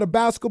 outside of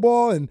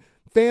basketball and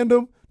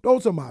fandom,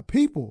 those are my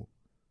people.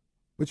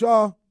 But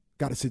y'all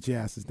got to sit your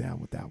asses down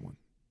with that one.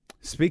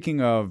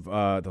 Speaking of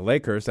the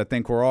Lakers, I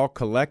think we're all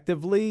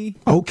collectively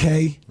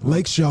okay.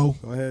 Lake show.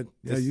 Go ahead.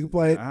 Yeah, you can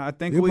play it. I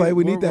think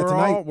we need that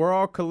tonight. We're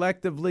all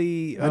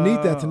collectively. I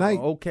need that tonight.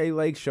 Okay,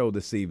 Lake show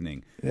this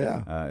evening.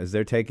 Yeah. As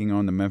they're taking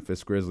on the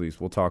Memphis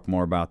Grizzlies, we'll talk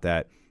more about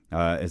that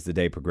as the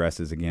day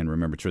progresses. Again,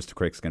 remember Trista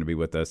Crick's going to be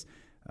with us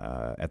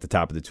at the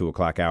top of the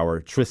 2:00 hour.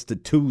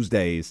 Trista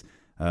Tuesdays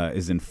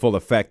is in full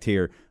effect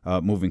here.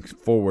 Moving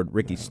forward,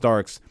 Ricky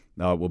Starks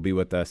will be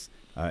with us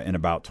in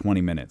about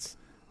 20 minutes.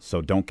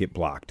 So don't get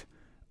blocked.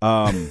 We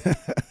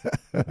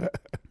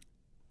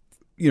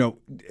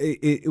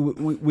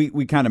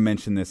kind of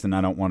mentioned this, and I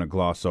don't want to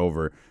gloss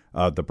over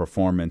the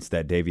performance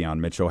that Davion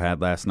Mitchell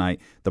had last night.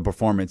 The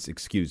performance,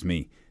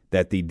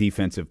 that the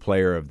defensive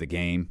player of the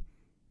game,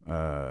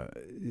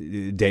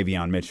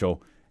 Davion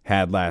Mitchell,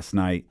 had last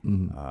night.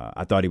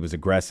 I thought he was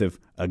aggressive.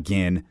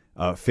 Again,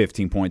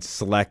 15 points,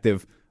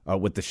 selective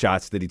with the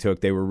shots that he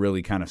took. They were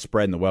really kind of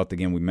spreading the wealth.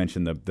 Again, we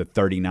mentioned the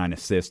 39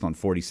 assists on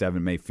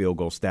 47 made field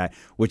goal stat,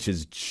 which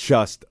is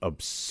just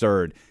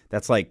absurd.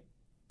 That's like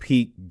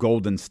peak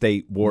Golden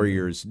State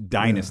Warriors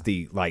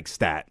dynasty-like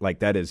stat. Like,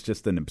 that is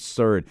just an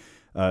absurd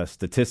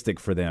statistic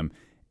for them.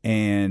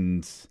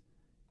 And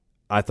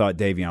I thought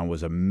Davion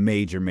was a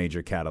major,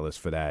 major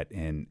catalyst for that.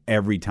 And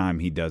every time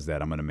he does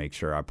that, I'm going to make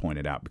sure I point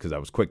it out, because I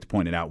was quick to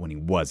point it out when he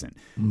wasn't.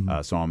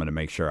 So I'm going to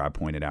make sure I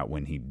point it out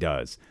when he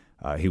does.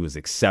 He was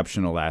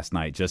exceptional last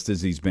night, just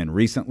as he's been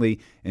recently,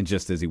 and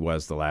just as he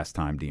was the last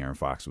time De'Aaron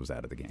Fox was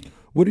out of the game.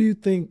 What do you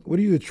think? What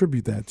do you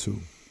attribute that to?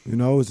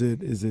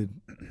 Is it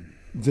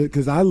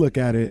because I look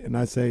at it and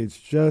I say it's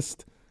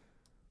just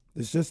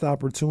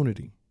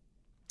opportunity.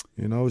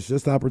 It's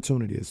just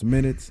opportunity. It's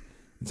minutes.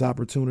 It's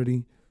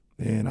opportunity,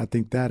 and I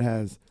think that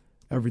has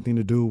everything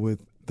to do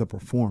with the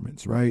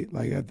performance, right?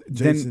 Like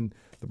Jason,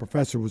 the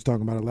professor, was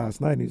talking about it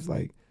last night, and he's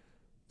like,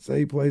 say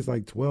he plays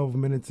like 12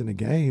 minutes in a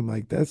game,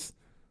 like that's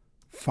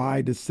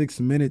 5 to 6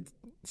 minute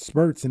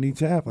spurts in each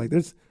half. Like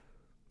there's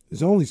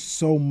only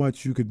so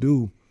much you could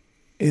do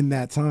in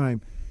that time,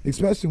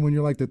 especially when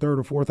you're like the third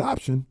or fourth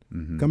option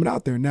coming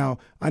out there. Now,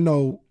 I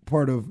know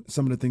part of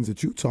some of the things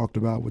that you talked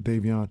about with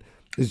Davion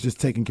is just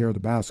taking care of the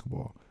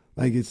basketball.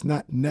 Like, it's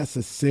not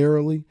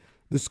necessarily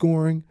the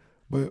scoring,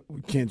 but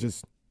we can't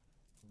just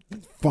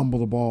fumble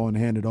the ball and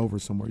hand it over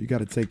somewhere. You got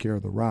to take care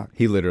of the rock.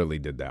 He literally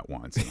did that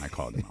once, and I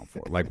called him out for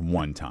it, like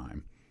one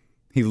time.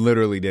 He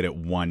literally did it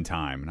one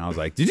time, and I was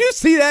like, did you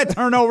see that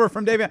turnover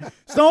from Davion?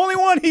 It's the only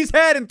one he's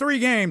had in 3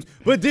 games,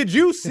 but did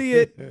you see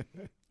it?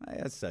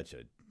 That's such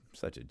a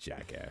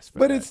jackass.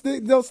 But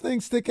those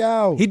things stick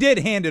out. He did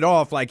hand it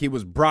off like he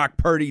was Brock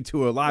Purdy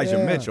to Elijah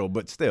Mitchell,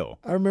 but still.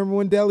 I remember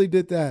when Delly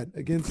did that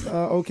against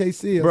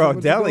OKC.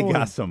 Bro, Delly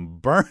got some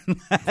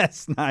burn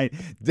last night.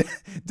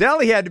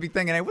 Delly had to be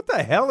thinking, hey, what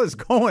the hell is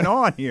going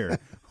on here?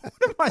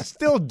 What am I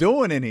still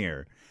doing in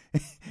here?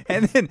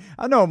 And then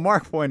I know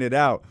Mark pointed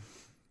out,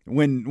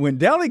 when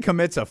Delly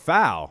commits a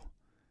foul,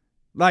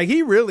 like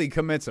he really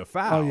commits a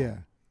foul. Oh, yeah.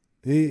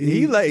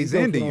 He lays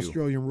into you.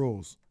 Australian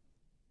rules.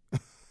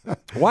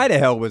 Why the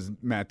hell was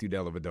Matthew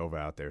Dellavedova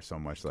out there so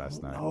much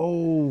last night?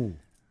 Oh,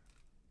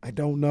 I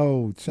don't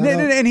know.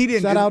 And he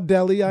didn't. Shout out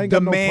Delhi. I ain't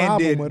got no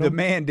problem with him. The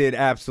man did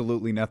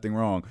absolutely nothing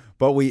wrong.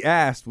 But we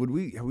asked,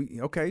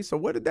 okay, so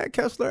what did that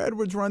Kessler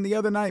Edwards run the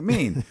other night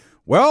mean?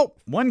 Well,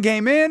 one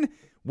game in,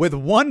 with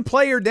one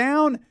player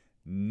down,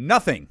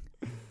 nothing.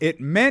 It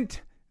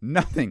meant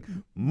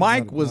nothing.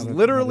 Mike was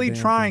literally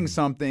trying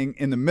something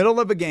in the middle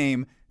of a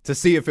game to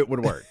see if it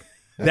would work.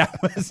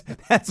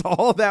 That's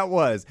all that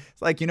was.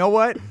 It's like, you know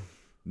what?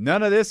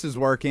 None of this is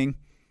working.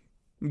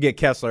 Get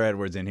Kessler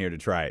Edwards in here to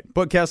try it.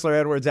 Put Kessler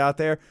Edwards out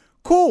there.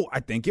 Cool.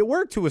 I think it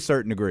worked to a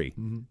certain degree.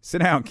 Mm-hmm.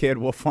 Sit down, kid.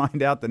 We'll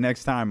find out the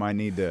next time I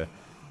need to.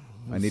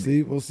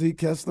 We'll see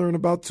Kessler in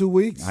about 2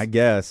 weeks. I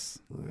guess.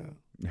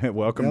 Yeah.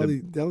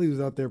 Welcome Delhi was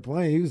out there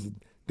playing. He was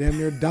damn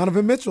near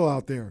Donovan Mitchell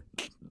out there.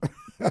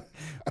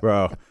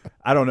 Bro,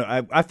 I don't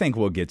know. I think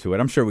we'll get to it.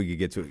 I'm sure we could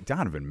get to it.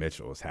 Donovan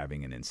Mitchell is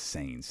having an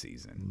insane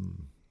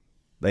season.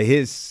 I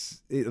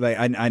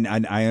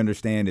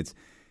understand it's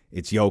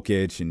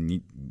Jokic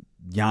and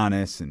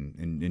Giannis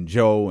and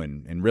Joe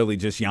and really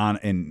just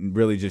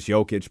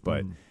Jokic,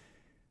 but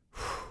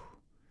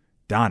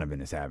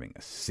Donovan is having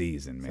a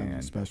season, man.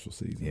 A special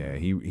season. Yeah,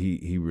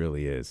 he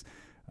really is.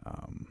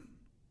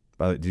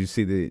 But did you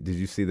see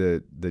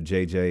the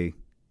JJ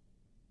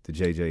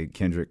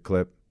Kendrick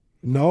clip?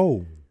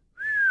 No.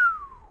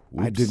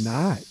 I did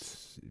not.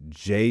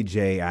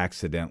 JJ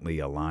accidentally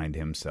aligned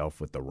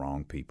himself with the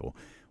wrong people.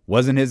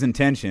 Wasn't his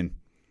intention.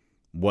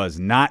 Was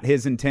not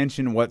his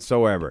intention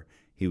whatsoever.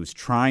 He was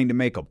trying to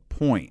make a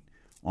point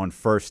on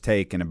First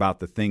Take and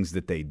about the things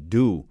that they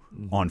do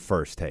on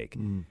First Take.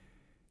 Mm.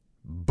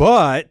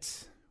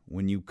 But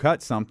when you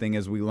cut something,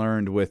 as we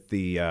learned with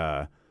the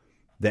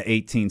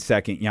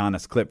 18-second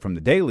Giannis clip from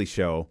The Daily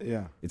Show,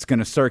 it's going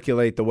to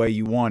circulate the way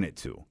you want it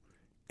to.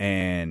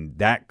 And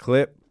that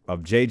clip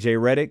of J.J.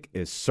 Redick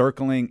is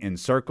circling in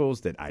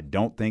circles that I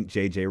don't think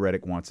J.J.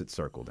 Redick wants it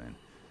circled in.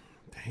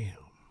 Damn.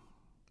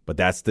 But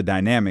that's the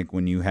dynamic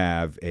when you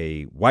have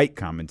a white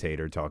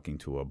commentator talking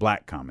to a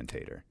black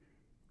commentator.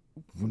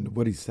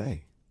 What'd he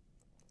say?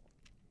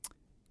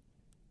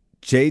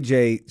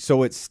 JJ,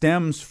 so it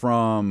stems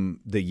from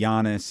the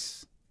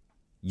Giannis,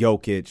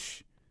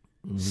 Jokic,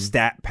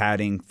 stat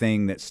padding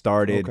thing that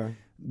started. Okay.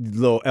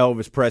 Little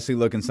Elvis Presley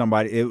looking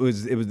somebody. It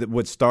was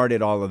what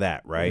started all of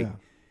that, right? Yeah.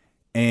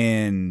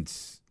 And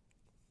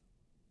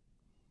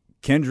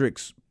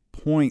Kendrick's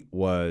point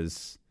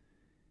was,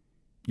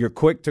 you're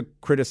quick to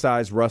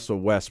criticize Russell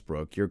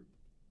Westbrook. You're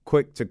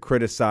quick to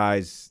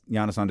criticize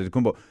Giannis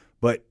Antetokounmpo.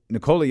 But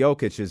Nikola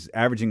Jokic is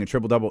averaging a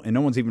triple-double, and no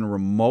one's even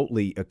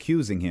remotely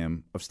accusing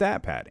him of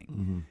stat padding.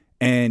 Mm-hmm.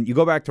 And you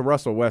go back to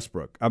Russell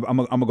Westbrook. I'm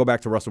going to go back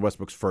to Russell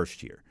Westbrook's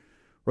first year.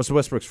 Russell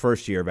Westbrook's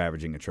first year of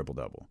averaging a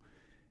triple-double.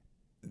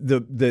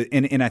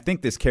 And I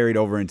think this carried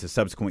over into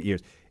subsequent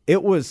years.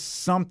 It was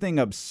something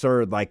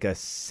absurd, like a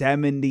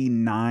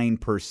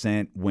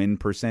 79% win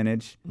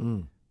percentage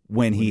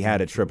when he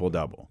had a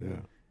triple-double. Yeah.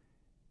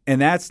 And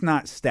that's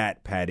not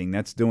stat padding.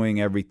 That's doing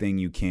everything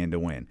you can to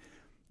win.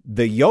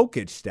 The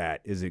Jokic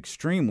stat is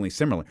extremely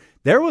similar.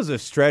 There was a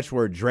stretch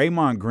where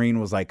Draymond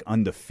Green was like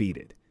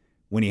undefeated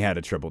when he had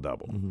a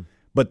triple-double. Mm-hmm.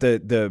 But the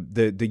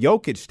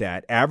Jokic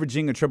stat,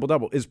 averaging a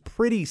triple-double, is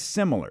pretty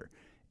similar.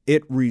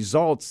 It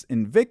results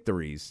in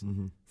victories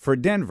for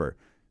Denver.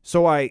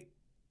 So I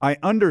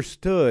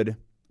understood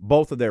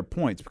both of their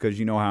points because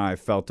you know how I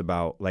felt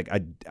about, like,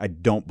 I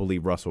don't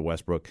believe Russell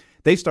Westbrook.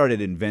 They started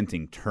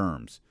inventing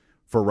terms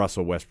for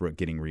Russell Westbrook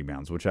getting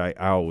rebounds, which I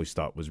always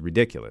thought was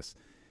ridiculous.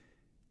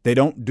 They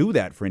don't do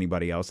that for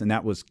anybody else, and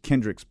that was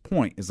Kendrick's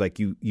point, is like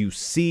you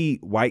see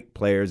white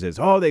players as,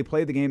 oh, they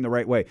play the game the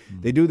right way.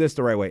 Mm-hmm. They do this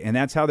the right way, and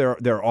that's how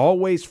they're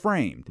always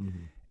framed. Mm-hmm.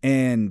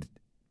 And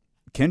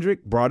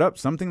Kendrick brought up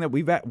something that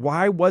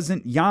why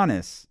wasn't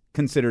Giannis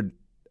considered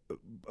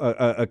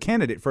a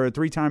candidate for a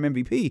 3-time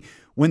MVP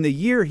when the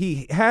year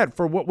he had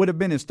for what would have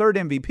been his third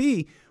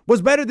MVP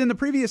was better than the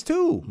previous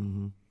two?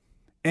 Mm-hmm.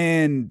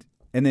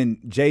 And then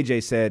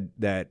JJ said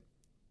that,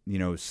 you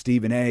know,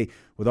 Stephen A.,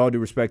 with all due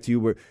respect to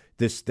you,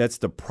 that's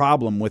the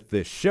problem with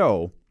this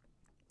show,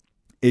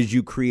 is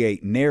you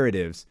create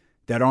narratives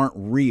that aren't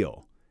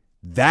real.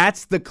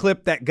 That's the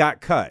clip that got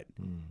cut.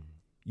 Mm.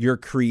 You're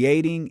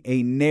creating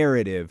a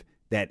narrative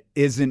that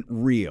isn't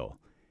real.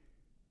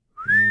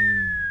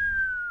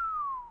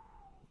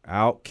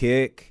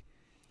 Outkick,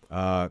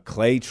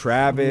 Clay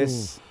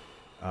Travis,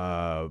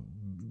 MAGA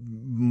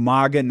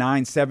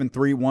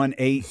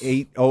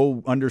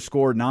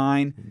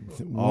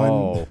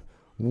 9731880_9.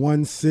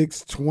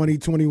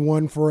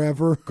 1/6/2021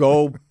 forever.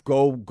 Go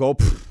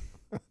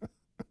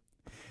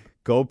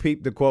go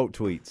peep the quote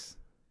tweets.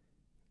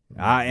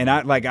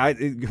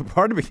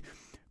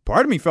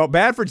 Part of me felt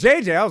bad for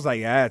JJ. I was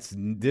like,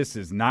 this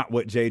is not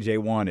what JJ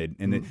wanted,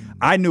 and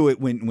I knew it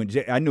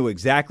I knew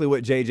exactly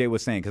what JJ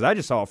was saying because I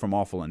just saw it from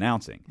Awful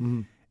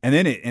Announcing, and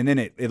then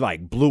it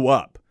like blew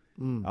up.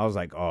 I was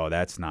like, oh,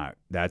 that's not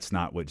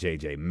what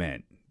JJ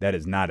meant. That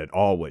is not at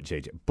all what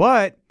JJ.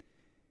 But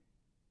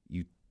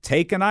you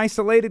take an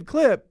isolated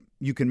clip,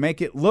 you can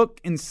make it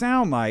look and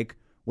sound like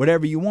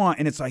whatever you want.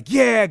 And it's like,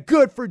 yeah,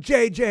 good for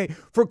JJ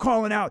for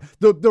calling out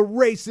the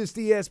racist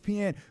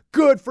ESPN.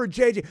 Good for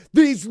JJ.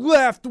 These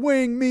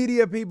left-wing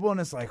media people.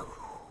 And it's like,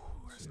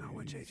 that's not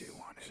what JJ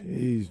wanted.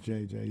 Jeez,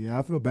 JJ. Yeah,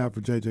 I feel bad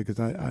for JJ because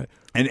I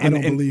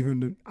don't believe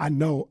him. I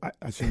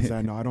shouldn't say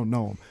I know. I don't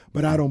know him.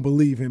 But I don't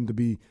believe him to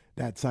be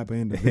that type of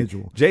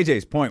individual.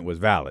 JJ's point was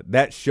valid.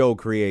 That show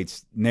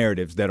creates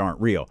narratives that aren't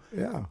real.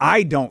 Yeah.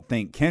 I don't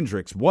think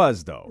Kendrick's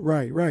was, though.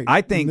 Right. I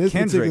think in this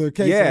Kendrick,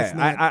 case,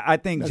 I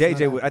think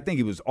JJ, I think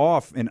he was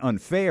off and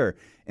unfair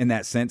in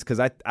that sense because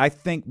I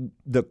think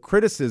the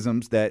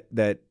criticisms that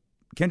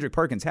Kendrick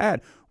Perkins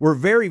had were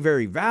very,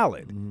 very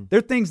valid. Mm-hmm.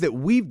 They're things that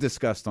we've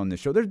discussed on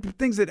this show. They're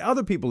things that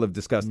other people have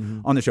discussed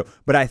on the show.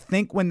 But I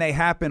think when they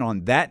happen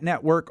on that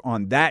network,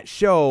 on that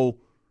show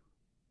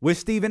with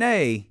Stephen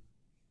A.,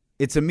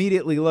 it's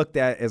immediately looked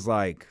at as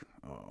like,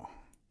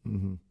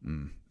 it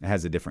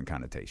has a different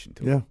connotation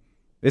to it. Yeah.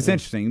 It's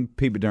interesting.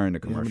 People during the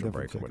commercial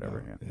break or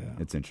whatever. Yeah.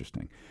 It's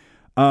interesting.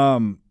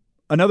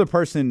 Another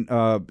person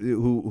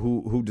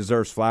who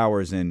deserves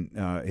flowers and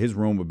his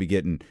room would be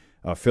getting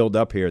filled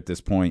up here at this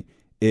point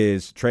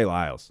is Trey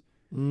Lyles.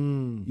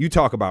 You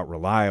talk about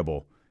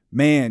reliable.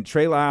 Man,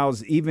 Trey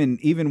Lyles,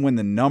 even when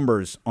the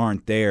numbers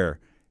aren't there,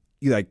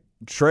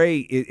 Trey,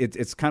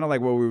 it's kind of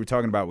like what we were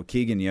talking about with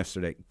Keegan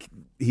yesterday.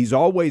 He's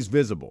always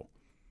visible.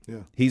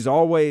 Yeah. He's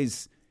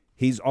always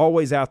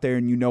out there,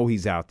 and you know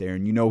he's out there,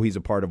 and you know he's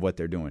a part of what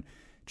they're doing.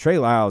 Trey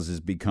Lyles has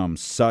become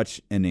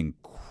such an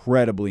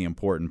incredibly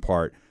important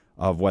part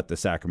of what the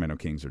Sacramento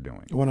Kings are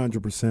doing.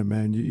 100%,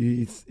 man.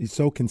 He's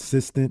so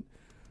consistent.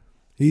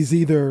 He's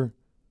either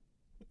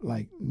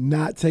like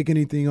not taking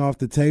anything off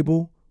the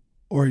table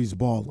or he's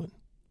balling.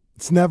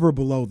 It's never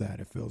below that,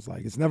 it feels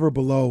like. It's never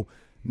below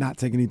not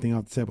taking anything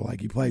off the table,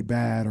 like he played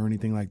bad or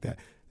anything like that.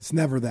 It's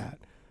never that.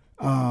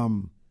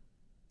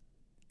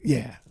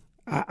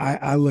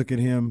 I look at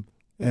him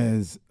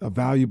as a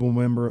valuable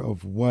member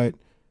of what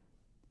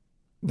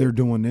they're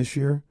doing this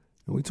year.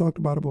 And we talked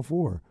about it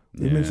before.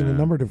 We mentioned it a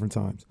number of different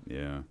times.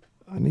 Yeah.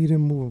 I need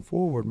him moving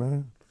forward,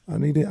 man. I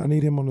need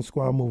him on the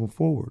squad moving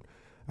forward.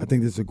 I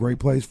think this is a great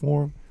place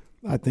for him.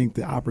 I think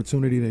the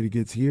opportunity that he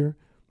gets here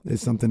is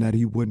something that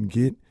he wouldn't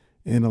get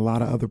in a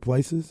lot of other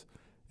places.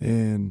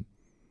 And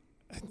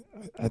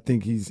I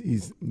think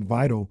he's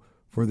vital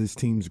for this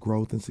team's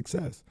growth and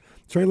success.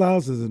 Trey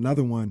Lyles is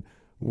another one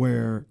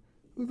where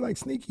he's like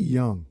sneaky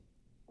young.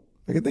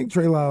 Like I think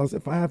Trey Lyles,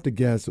 if I have to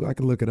guess, I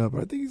can look it up,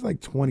 but I think he's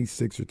like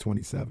 26 or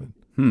 27.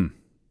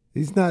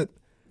 He's not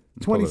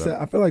 27.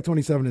 I feel like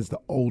 27 is the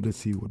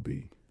oldest he would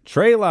be.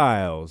 Trey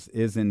Lyles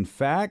is, in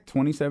fact,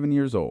 27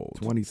 years old.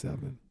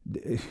 27.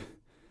 It's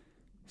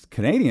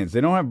Canadians.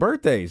 They don't have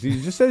birthdays.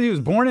 He just said he was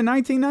born in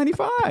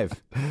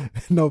 1995.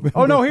 November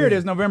oh, no, 5th. here it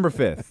is, November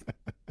 5th.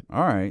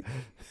 All right.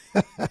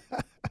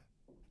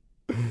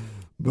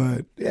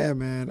 But, yeah,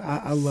 man,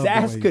 I love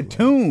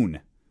Saskatoon.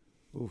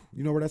 Oof.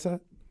 You know where that's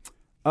at?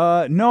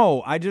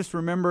 No, I just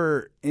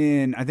remember I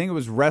think it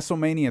was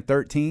WrestleMania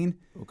 13.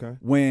 Okay.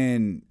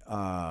 When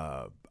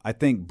I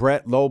think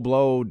Brett low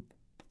blowed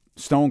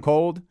Stone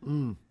Cold.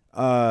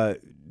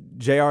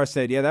 JR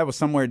said, yeah, that was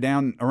somewhere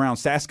down around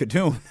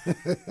Saskatoon.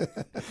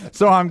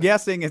 So I'm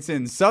guessing it's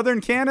in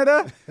southern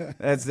Canada.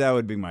 That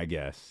would be my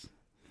guess.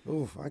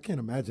 Oof, I can't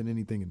imagine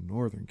anything in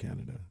northern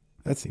Canada.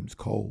 That seems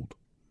cold.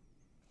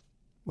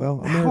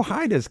 Well, how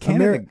high does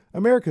Canada?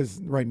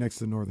 America's right next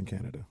to northern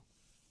Canada.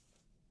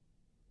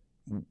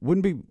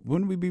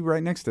 Wouldn't we be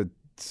right next to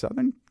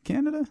southern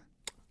Canada?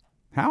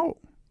 How?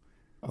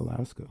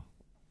 Alaska.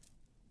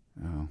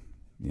 Oh,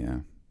 yeah.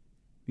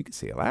 You can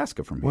see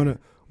Alaska from here.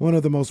 One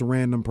of the most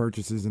random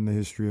purchases in the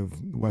history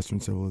of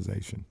Western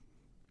civilization.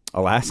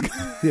 Alaska?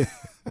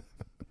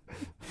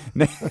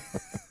 Yeah.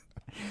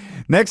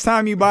 Next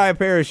time you buy a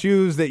pair of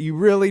shoes that you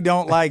really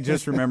don't like,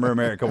 just remember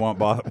America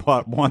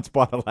once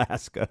bought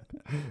Alaska.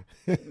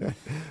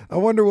 I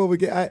wonder what we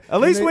get.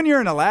 At least when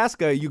you're in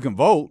Alaska, you can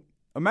vote.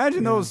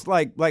 Imagine those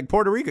like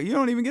Puerto Rico. You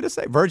don't even get to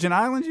say. Virgin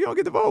Islands, you don't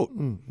get to vote.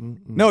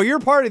 No, you're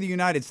part of the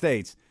United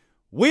States.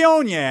 We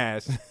own your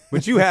ass,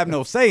 but you have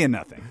no say in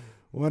nothing.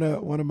 One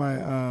of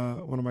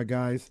my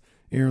guys,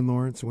 Aaron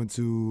Lawrence, went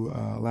to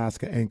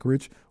Alaska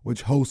Anchorage,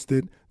 which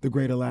hosted the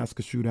Great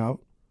Alaska Shootout.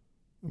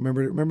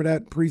 Remember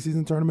that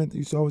preseason tournament that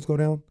used to always go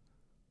down?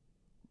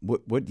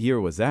 What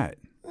year was that?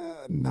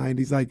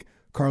 90s, like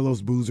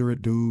Carlos Boozer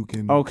at Duke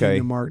and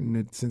Kenyon Martin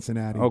at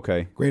Cincinnati.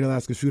 Okay. Great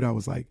Alaska Shootout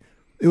was like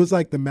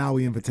the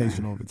Maui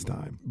Invitational of its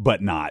time.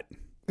 But not.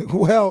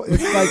 Well,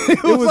 it's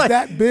like it was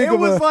that big. It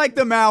was like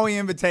the Maui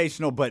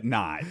Invitational, but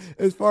not.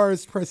 As far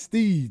as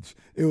prestige,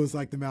 it was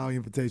like the Maui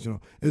Invitational.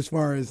 As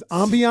far as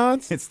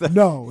ambiance,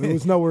 it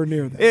was nowhere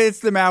near that. It's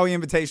the Maui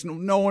Invitational.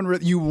 No one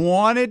you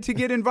wanted to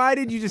get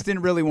invited, you just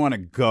didn't really want to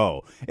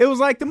go. It was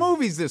like the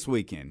movies this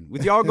weekend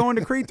with y'all going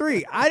to Creed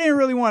 3. I didn't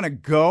really want to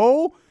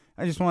go.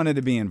 I just wanted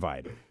to be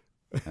invited.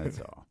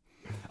 That's all.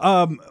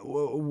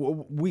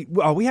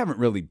 We haven't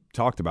really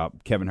talked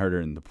about Kevin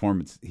Huerter and the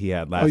performance he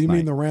had last night. Oh, you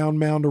mean the round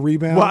mound of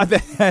rebound? Well,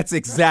 that's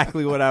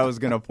exactly what I was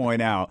going to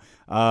point out.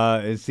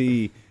 Is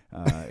he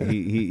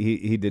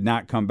He did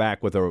not come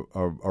back with a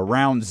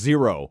round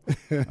zero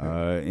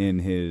in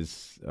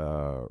his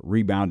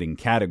rebounding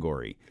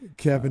category.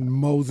 Kevin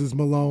Moses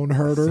Malone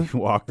Herter. He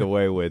walked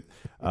away with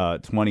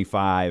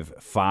 25,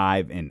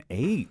 5, and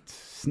 8.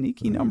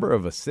 Sneaky number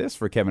of assists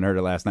for Kevin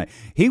Herter last night.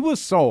 He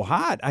was so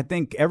hot. I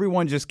think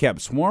everyone just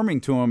kept swarming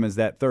to him as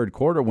that third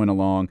quarter went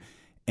along,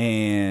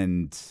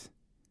 and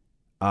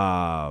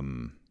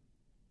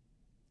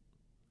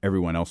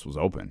everyone else was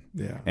open.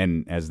 Yeah.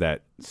 And as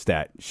that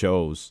stat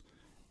shows,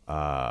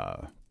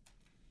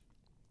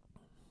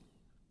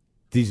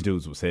 these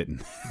dudes was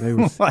hitting. They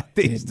was like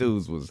these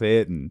dudes was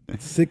hitting.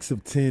 6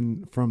 of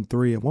 10 from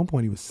 3. At one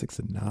point, he was 6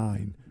 of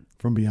 9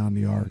 from beyond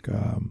the arc.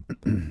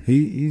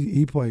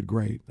 He played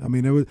great. I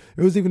mean, it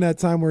was even that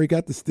time where he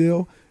got the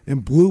steal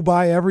and blew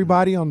by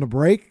everybody on the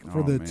break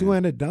for the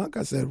two-handed dunk.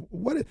 I said,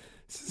 "What is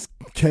this,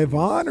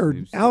 Kayvon or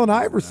Allen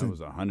Iverson?" That was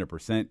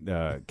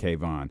 100%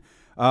 Kayvon.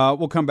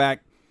 We'll come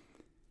back.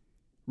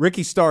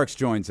 Ricky Starks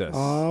joins us.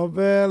 Oh,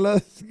 man,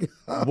 let's go.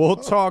 We'll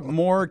talk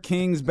more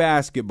Kings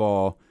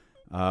basketball,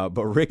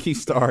 but Ricky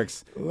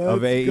Starks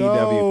of AEW.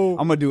 go.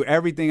 I'm going to do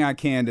everything I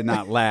can to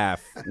not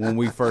laugh when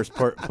we first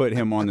put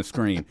him on the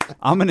screen.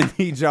 I'm going to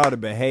need y'all to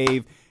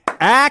behave.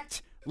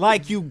 Act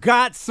like you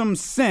got some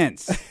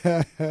sense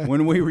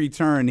when we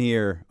return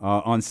here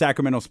on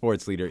Sacramento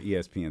Sports Leader,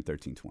 ESPN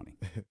 1320.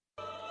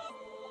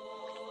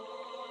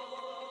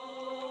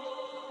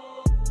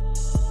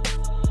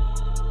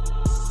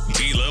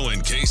 D'Lo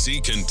and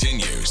KC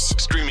continues,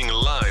 streaming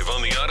live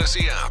on the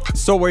Odyssey app.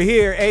 So we're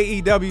here,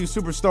 AEW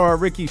superstar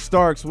Ricky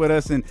Starks with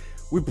us, and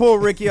we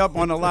pulled Ricky up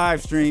on the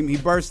live stream. He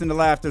burst into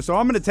laughter. So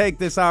I'm going to take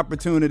this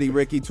opportunity,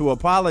 Ricky, to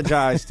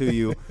apologize to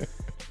you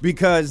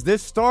because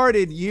this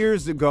started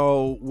years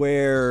ago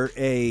where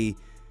a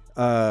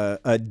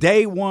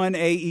day one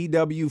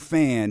AEW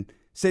fan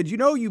said,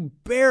 you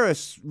bear a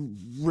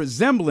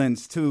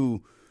resemblance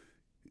to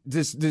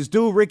this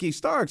dude Ricky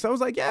Starks. I was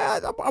like, yeah,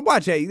 I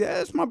watch AEW.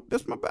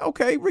 That's my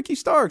okay, Ricky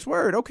Starks,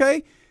 word,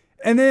 okay.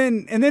 And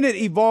then it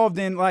evolved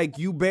in like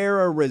you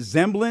bear a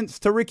resemblance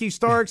to Ricky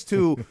Starks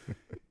to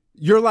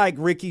you're like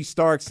Ricky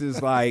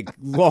Starks' like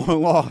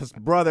long lost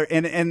brother.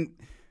 And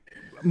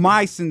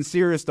my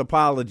sincerest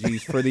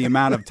apologies for the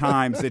amount of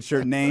times that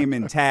your name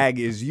and tag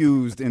is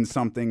used in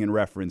something in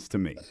reference to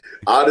me.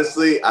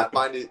 Honestly, I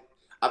find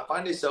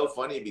it so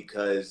funny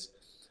because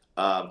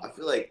I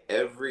feel like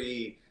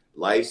every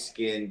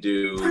light-skinned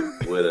dude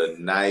with a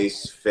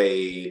nice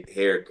fade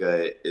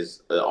haircut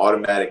is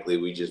automatically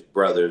we just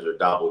brothers or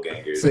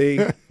doppelgangers.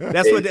 See,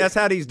 that's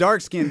how these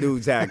dark-skinned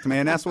dudes act,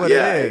 man. That's what it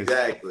is.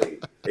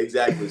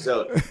 Exactly.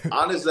 So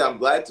honestly, I'm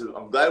glad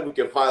we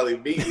can finally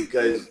meet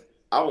because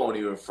I won't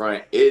even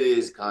front. It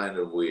is kind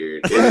of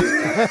weird. It is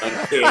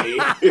uncanny.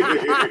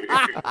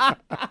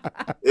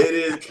 It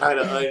is kind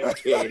of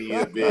uncanny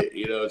a bit.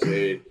 You know what I'm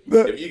saying?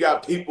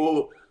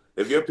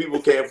 If your people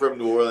came from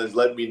New Orleans,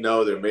 let me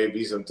know. There may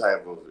be some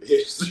type of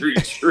history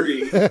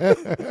tree.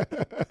 The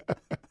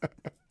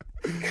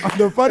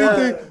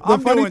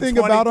funny thing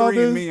about all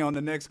this, me on the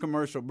next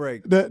commercial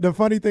break. The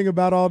funny thing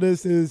about all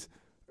this is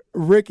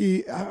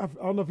Ricky. I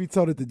don't know if he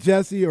told it to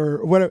Jesse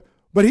or whatever,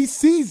 but he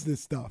sees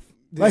this stuff.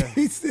 Like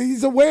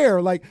he's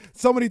aware. Like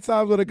so many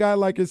times with a guy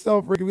like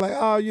yourself, Ricky, like,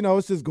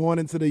 it's just going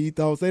into the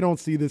ethos. They don't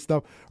see this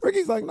stuff.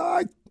 Ricky's like,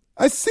 no,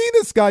 I see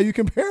this guy you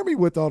compare me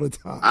with all the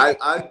time.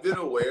 I've been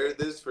aware of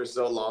this for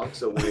so long.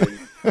 So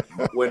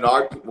when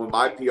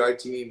my PR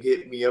team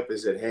hit me up and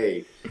said,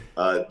 "Hey,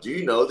 do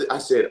you know that?" I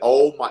said,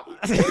 "Oh my!"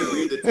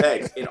 Read the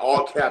text in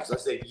all caps. I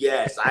said,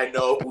 "Yes, I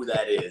know who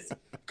that is."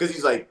 Because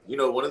he's like,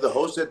 one of the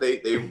hosts said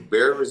they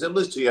bear a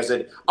resemblance to you. I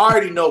said, I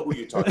already know who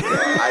you're talking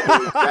about. I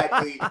know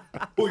exactly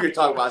who you're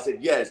talking about. I said,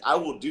 yes, I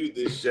will do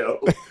this show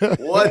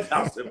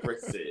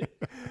 1,000%.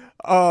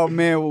 Oh,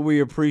 man, well, we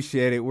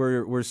appreciate it.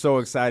 We're so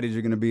excited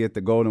you're going to be at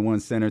the Golden One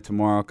Center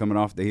tomorrow, coming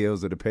off the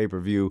heels of the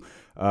pay-per-view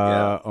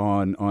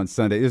on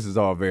Sunday. This is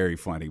all very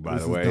funny, by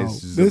the way.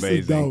 This is amazing. This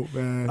is dope,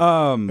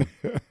 man.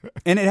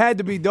 And it had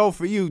to be dope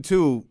for you,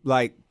 too.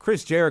 Like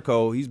Chris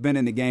Jericho, he's been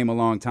in the game a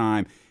long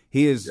time.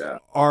 He is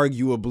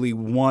arguably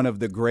one of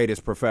the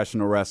greatest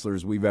professional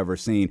wrestlers we've ever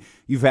seen.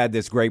 You've had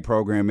this great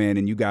program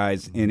and you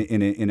guys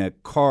in a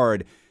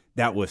card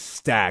that was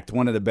stacked,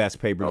 one of the best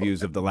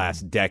pay-per-views of the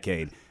last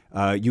decade.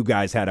 You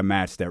guys had a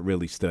match that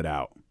really stood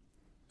out.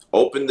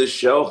 Opened the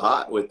show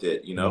hot with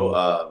it,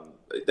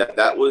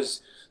 that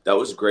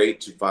was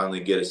great to finally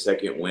get a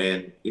second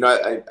win.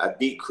 I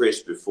beat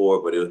Chris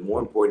before, but it was more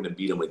important to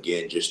beat him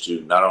again just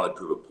to not only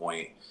prove a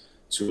point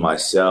to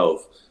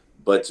myself,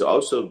 but to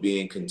also be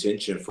in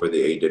contention for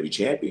the AEW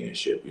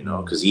championship,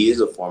 because he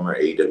is a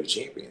former AEW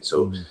champion.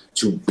 So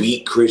to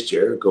beat Chris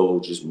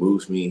Jericho just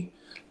moves me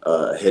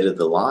ahead of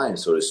the line,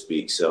 so to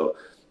speak. So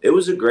it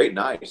was a great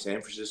night.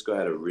 San Francisco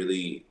had a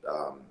really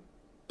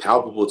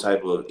palpable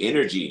type of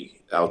energy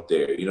out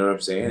there. You know what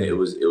I'm saying? It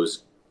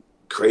was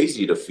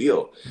crazy to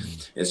feel.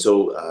 And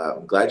so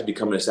I'm glad to be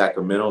coming to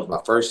Sacramento. It's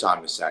my first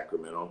time in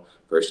Sacramento,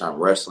 first time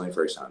wrestling,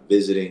 first time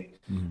visiting.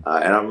 And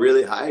I'm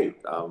really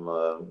hyped.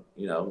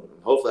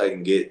 Hopefully I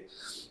can get,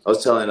 I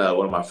was telling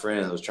one of my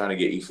friends, I was trying to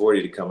get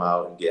E40 to come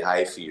out and get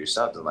hyphy or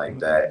something like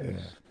that. Yeah.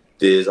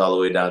 Diz all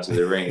the way down to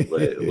the ring,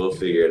 but we'll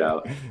figure it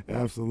out.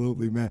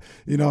 Absolutely, man.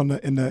 You know,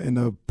 in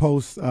the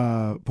post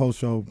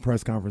show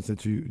press conference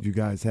that you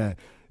guys had,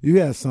 you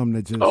had something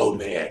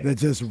that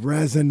just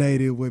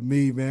resonated with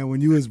me, man. When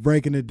you was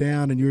breaking it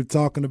down and you were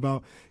talking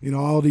about,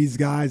 all these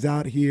guys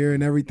out here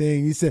and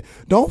everything, you said,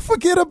 "Don't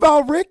forget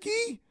about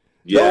Ricky."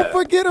 Yeah. Don't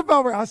forget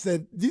about her. I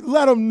said,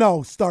 let him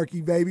know,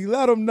 Starkey, baby.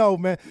 Let him know,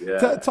 man.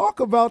 Yeah. Talk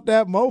about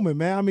that moment,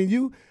 man. I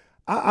mean,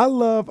 I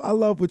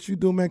love what you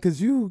do, man,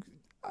 because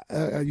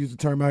I use the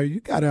term out here,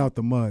 you got out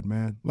the mud,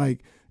 man. Like,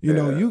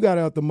 you got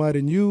out the mud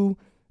and you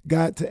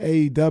got to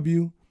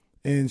AEW,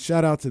 and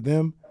shout out to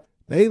them.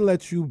 They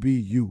let you be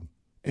you.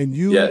 And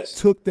you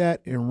took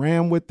that and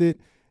ran with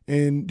it,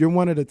 and you're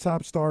one of the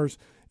top stars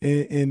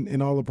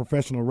in all of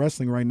professional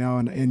wrestling right now,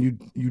 and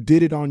you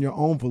did it on your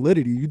own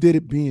validity. You did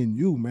it being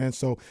you, man.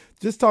 So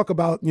just talk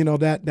about,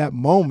 that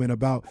moment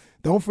about,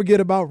 don't forget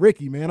about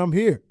Ricky, man. I'm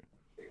here.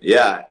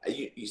 Yeah,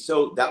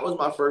 so that was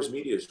my first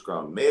media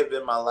scrum. May have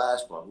been my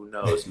last one, who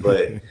knows?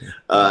 But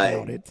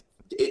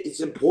it's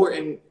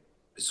important.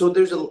 So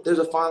there's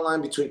a fine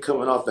line between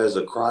coming off as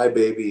a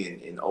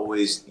crybaby and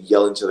always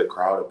yelling to the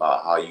crowd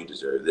about how you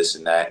deserve this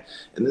and that.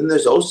 And then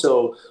there's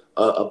also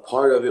a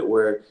part of it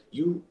where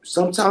you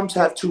sometimes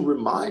have to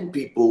remind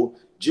people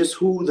just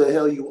who the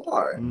hell you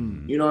are.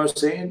 You know what I'm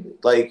saying?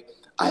 Like,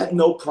 I have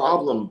no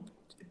problem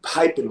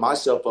hyping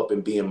myself up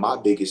and being my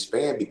biggest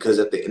fan, because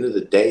at the end of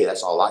the day,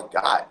 that's all I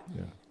got.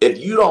 Yeah. If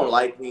you don't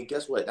like me,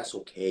 guess what? That's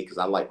okay, because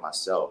I like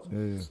myself.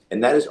 Yeah.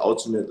 And that is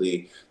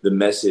ultimately the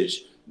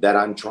message that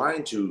I'm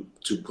trying to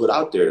put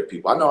out there to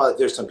people. I know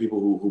there's some people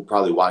who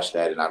probably watch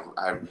that,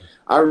 and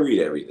I read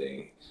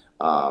everything.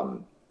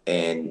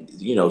 And,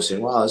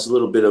 saying, wow, it's a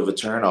little bit of a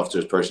turnoff to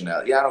his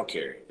personality. Yeah, I don't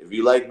care. If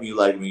you like me, you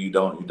like me. You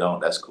don't,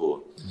 that's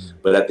cool.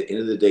 But at the end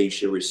of the day, you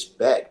should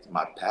respect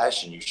my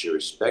passion. You should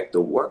respect the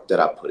work that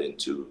I put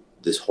into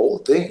this whole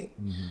thing.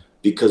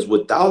 Because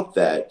without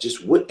that,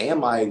 just what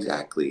am I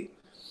exactly?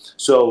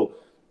 So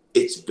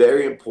it's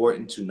very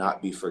important to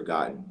not be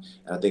forgotten.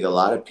 And I think a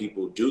lot of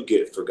people do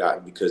get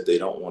forgotten because they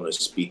don't want to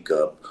speak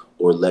up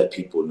or let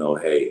people know,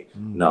 hey,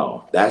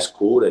 no, that's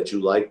cool that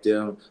you like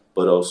them,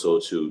 but also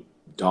to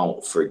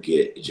don't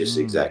forget just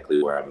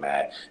exactly where I'm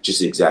at,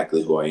 just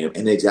exactly who I am,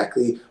 and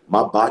exactly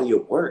my body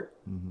of work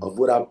of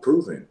what I've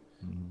proven.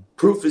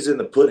 Proof is in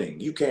the pudding.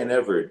 You can't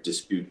ever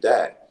dispute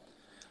that.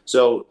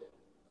 So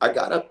I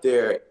got up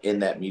there in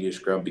that media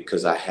scrum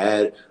because I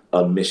had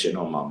a mission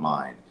on my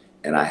mind.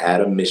 And I had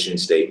a mission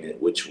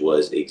statement, which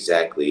was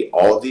exactly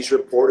all these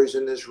reporters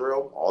in this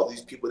room, all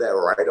these people that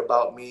write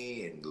about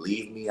me and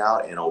leave me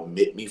out and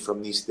omit me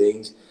from these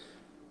things.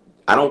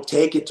 I don't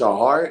take it to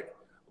heart,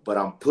 but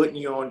I'm putting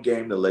you on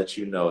game to let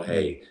you know,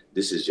 hey,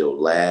 this is your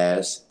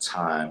last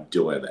time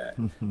doing that.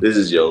 This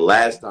is your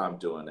last time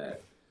doing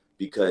that.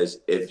 Because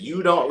if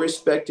you don't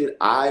respect it,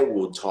 I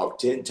will talk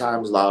 10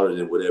 times louder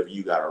than whatever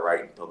you got to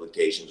write in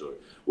publications or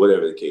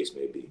whatever the case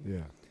may be.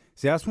 Yeah.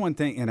 See, that's one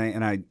thing, and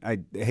I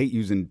hate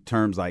using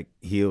terms like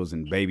heels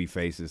and baby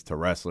faces to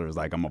wrestlers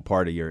like I'm a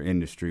part of your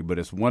industry, but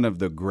it's one of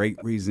the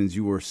great reasons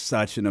you were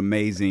such an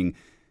amazing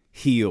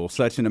heel,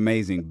 such an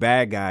amazing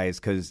bad guy, is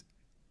because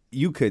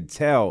you could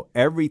tell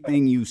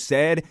everything you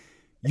said,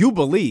 you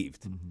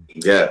believed.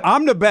 Yeah.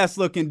 I'm the best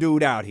looking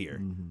dude out here.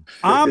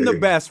 I'm the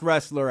best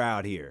wrestler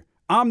out here.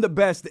 I'm the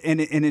best, and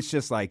it's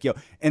just like, yo,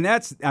 and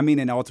that's, I mean,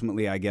 and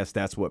ultimately, I guess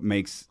that's what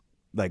makes,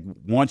 like,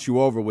 once you're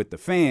over with the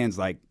fans,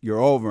 like, you're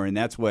over, and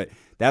that's what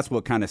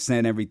kind of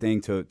sent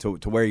everything to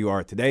where you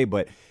are today.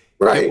 But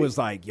It was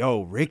like,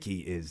 yo, Ricky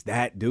is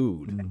that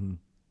dude.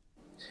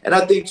 And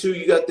I think too,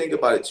 you got to think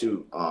about it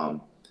too,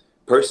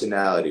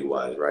 personality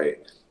wise, right?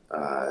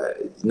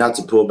 Not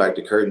to pull back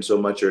the curtain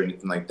so much or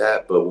anything like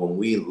that, but when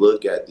we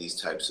look at these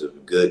types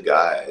of good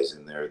guys,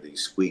 and they're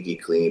these squeaky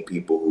clean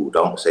people who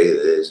don't say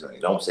this and they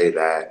don't say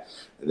that,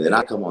 and then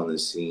I come on the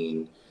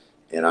scene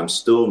and I'm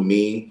still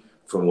me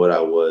from what I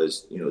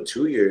was,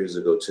 2 years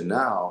ago to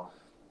now.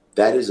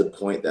 That is a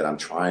point that I'm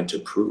trying to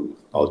prove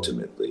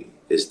ultimately,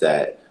 is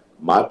that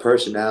my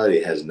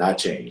personality has not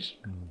changed.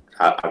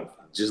 I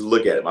just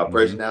look at it. My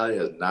personality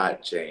has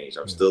not changed.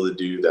 I'm still the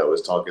dude that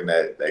was talking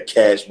that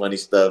cash money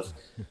stuff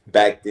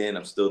back then.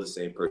 I'm still the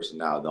same person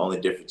now. The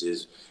only difference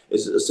is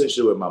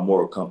essentially where my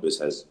moral compass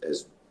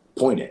has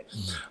pointed.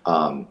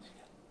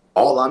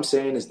 All I'm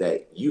saying is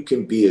that you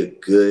can be a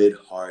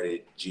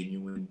good-hearted,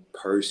 genuine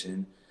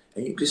person,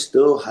 and you can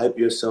still hype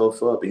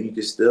yourself up, and you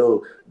can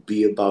still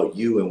be about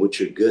you and what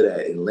you're good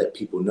at and let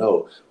people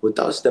know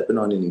without stepping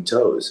on any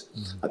toes.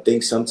 I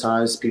think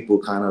sometimes people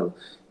kind of,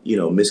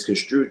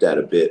 misconstrued that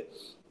a bit,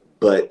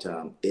 but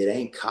it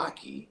ain't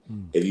cocky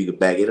if you can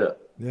back it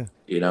up. Yeah.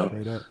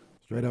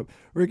 Straight up.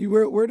 Ricky,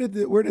 where did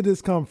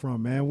this come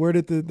from, man? Where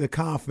did the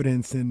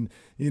confidence and,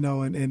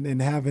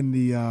 and having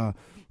the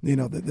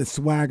the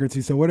swagger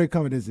to. So where they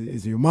coming? Is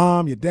it your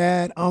mom, your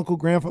dad, uncle,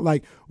 grandfather?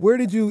 Like, where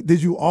did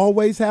you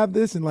always have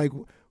this? And like,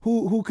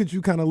 who could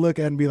you kind of look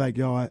at and be like,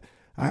 yo,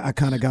 I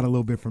kind of got a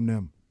little bit from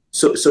them?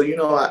 So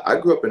I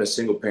grew up in a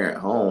single parent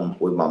home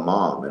with my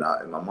mom,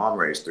 and my mom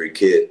raised 3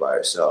 kids by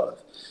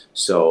herself.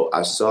 So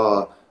I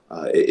saw,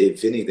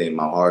 if anything,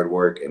 my hard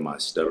work and my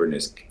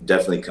stubbornness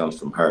definitely comes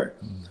from her.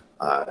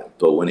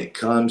 But when it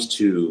comes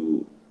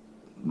to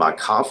my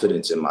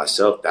confidence in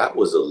myself, that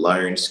was a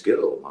learned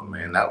skill, my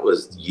man. That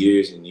was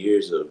years and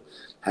years of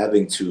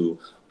having to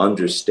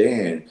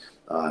understand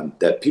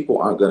that people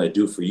aren't going to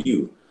do for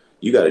you.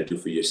 You got to do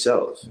for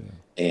yourself.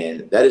 Yeah.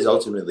 And that is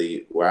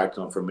ultimately where I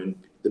come from. And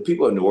the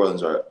people in New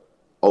Orleans are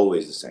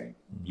always the same.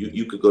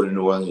 You could go to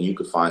New Orleans and you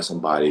could find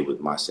somebody with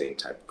my same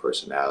type of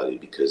personality,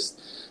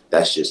 because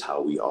that's just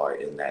how we are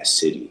in that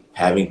city.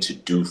 Having to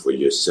do for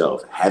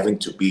yourself, having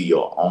to be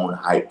your own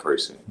hype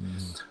person.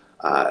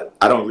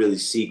 I don't really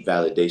seek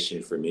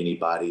validation from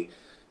anybody,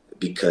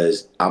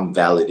 because I'm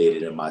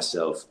validated in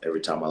myself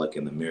every time I look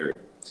in the mirror.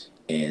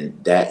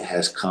 And that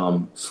has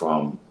come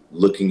from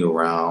looking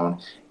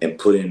around and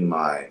putting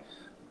my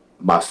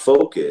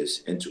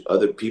focus into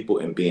other people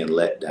and being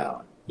let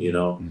down,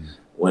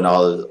 when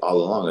all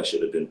along I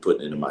should have been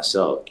putting into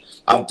myself.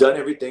 I've done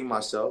everything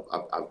myself.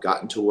 I've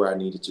gotten to where I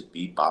needed to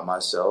be by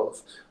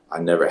myself. I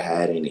never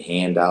had any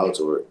handouts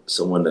or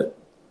someone to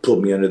put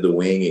me under the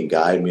wing and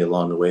guide me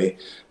along the way.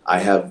 I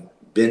have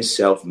been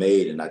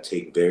self-made, and I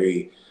take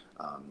very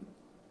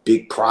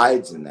big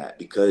prides in that,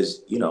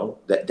 because,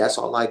 that's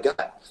all I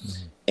got.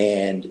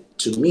 And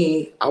to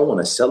me, I want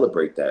to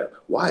celebrate that.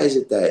 Why is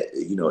it that,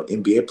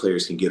 NBA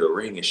players can get a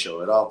ring and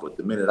show it off, but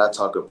the minute I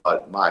talk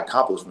about my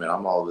accomplishment,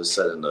 I'm all of a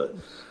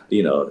sudden,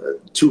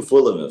 too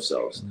full of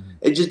themselves.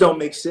 It just don't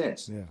make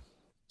sense. Yeah.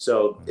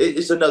 So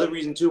it's another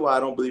reason, too, why I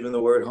don't believe in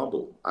the word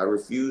humble. I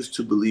refuse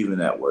to believe in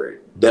that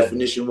word.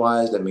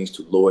 Definition-wise, that means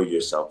to lower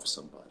yourself for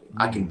somebody.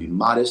 I can be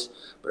modest,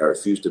 but I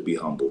refuse to be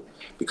humble,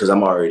 because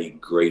I'm already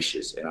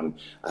gracious, and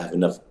I have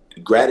enough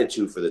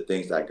gratitude for the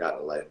things that I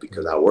got in life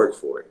because I work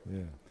for it.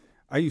 Yeah.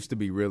 I used to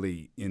be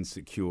really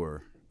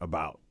insecure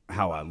about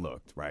how I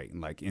looked, right?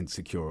 And like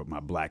insecure with my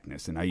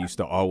blackness. And I used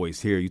to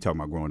always hear, you talking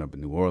about growing up in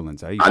New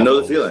Orleans. I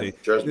know the feeling.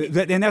 Trust me.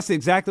 And that's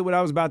exactly what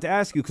I was about to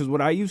ask you, because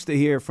what I used to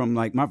hear from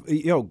like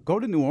go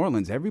to New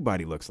Orleans,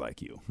 everybody looks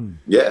like you.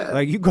 Yeah.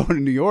 Like you go to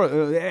New York,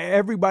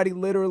 everybody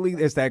literally,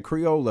 it's that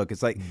Creole look.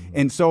 It's like,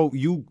 and so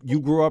you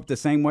grew up the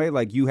same way?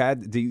 Like you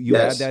had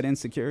that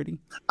insecurity?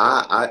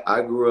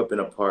 I grew up in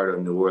a part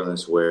of New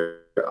Orleans where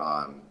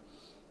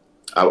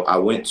I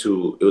went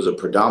to, it was a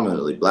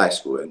predominantly black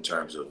school in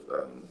terms of,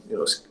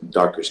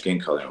 darker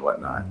skin color and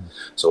whatnot.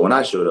 So when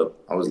I showed up,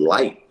 I was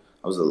light.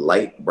 I was a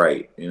light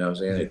bright, you know what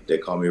I'm saying? They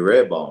call me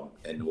Redbone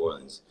in New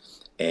Orleans.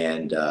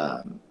 And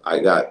I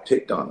got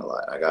picked on a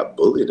lot. I got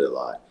bullied a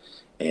lot.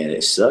 And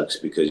it sucks,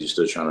 because you're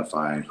still trying to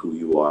find who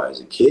you are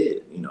as a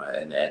kid,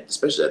 and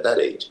especially at that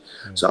age.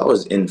 So I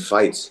was in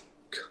fights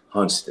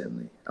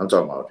constantly. I'm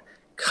talking about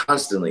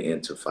constantly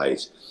into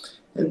fights.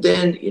 And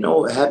then,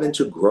 having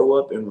to grow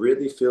up and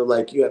really feel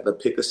like you have to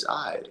pick a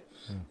side.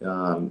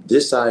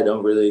 This side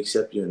don't really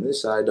accept you, and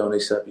this side don't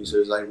accept you. So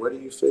it's like, where do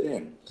you fit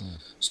in?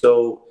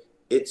 So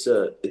it's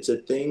a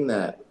thing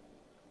that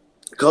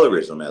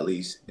colorism, at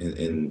least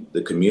in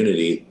the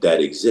community that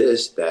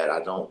exists, that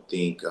I don't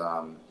think,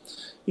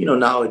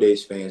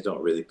 nowadays fans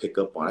don't really pick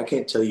up on. I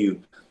can't tell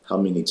you how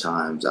many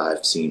times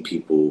I've seen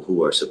people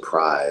who are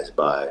surprised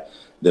by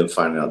them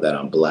finding out that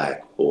I'm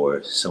black,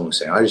 or someone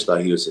saying, I just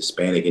thought he was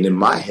Hispanic. And in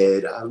my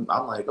head, I'm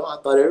like, I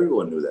thought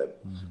everyone knew that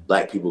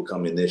black people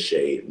come in this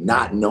shade,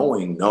 not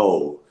knowing,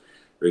 no,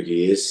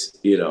 Ricky, it's,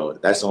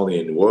 that's only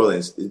in New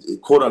Orleans,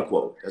 quote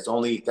unquote.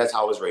 That's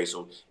how I was raised.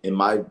 So in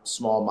my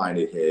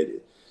small-minded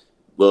head,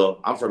 well,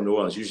 I'm from New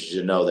Orleans. You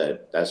should know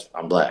that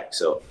I'm black.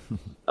 So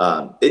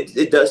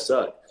it does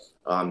suck.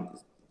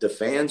 The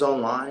fans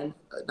online,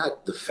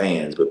 not the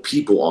fans, but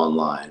people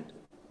online,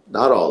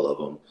 not all of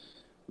them,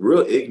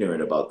 real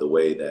ignorant about the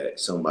way that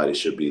somebody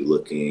should be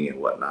looking and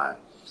whatnot.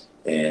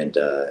 And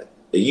it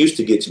used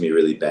to get to me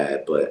really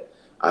bad, but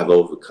I've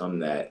overcome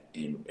that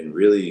and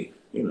really,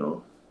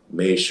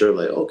 made sure,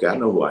 like, okay, I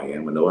know who I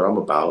am. I know what I'm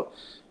about.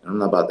 And I'm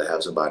not about to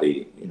have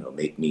somebody,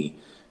 make me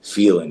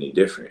feel any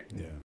different.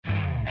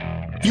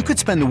 Yeah. You could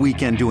spend the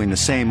weekend doing the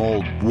same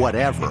old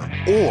whatever,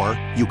 or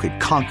you could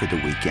conquer the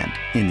weekend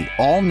in the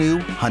all-new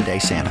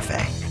Hyundai Santa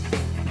Fe.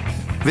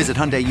 Visit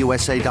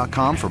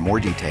HyundaiUSA.com for more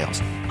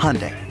details.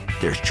 Hyundai,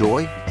 there's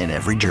joy in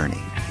every journey.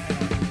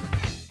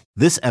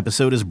 This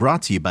episode is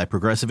brought to you by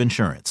Progressive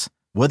Insurance.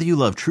 Whether you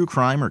love true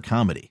crime or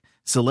comedy,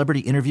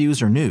 celebrity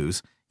interviews or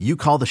news, you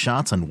call the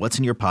shots on what's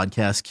in your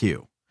podcast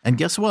queue. And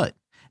guess what?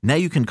 Now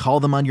you can call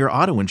them on your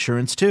auto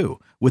insurance too,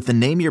 with the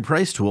Name Your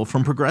Price tool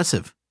from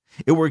Progressive.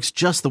 It works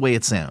just the way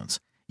it sounds.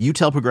 You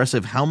tell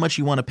Progressive how much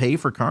you want to pay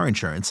for car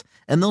insurance,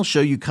 and they'll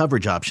show you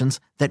coverage options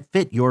that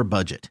fit your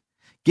budget.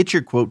 Get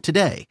your quote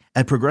today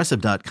at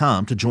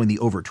Progressive.com to join the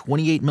over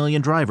 28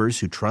 million drivers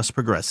who trust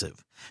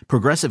Progressive.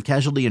 Progressive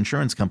Casualty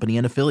Insurance Company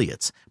and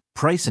Affiliates.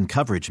 Price and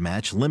coverage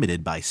match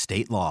limited by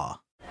state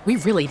law. We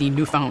really need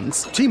new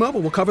phones. T-Mobile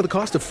will cover the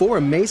cost of 4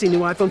 amazing new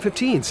iPhone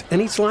 15s, and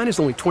each line is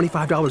only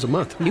 $25 a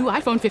month. New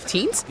iPhone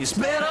 15s? It's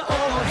better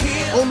over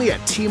here. Only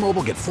at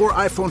T-Mobile, get 4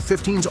 iPhone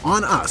 15s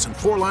on us and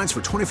 4 lines for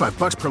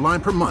 $25 per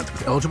line per month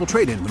with eligible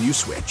trade-in when you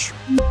switch.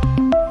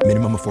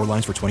 Minimum of 4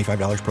 lines for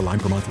 $25 per line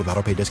per month with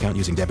autopay discount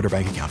using debit or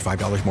bank account.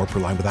 $5 more per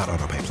line without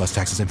autopay, plus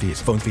taxes and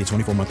fees. Phone fee at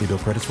 24 monthly bill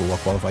credits for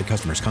well-qualified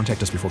customers.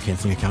 Contact us before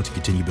canceling account to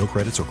continue bill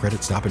credits or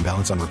credit stop and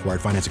balance on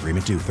required finance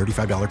agreement due.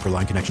 $35 per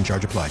line connection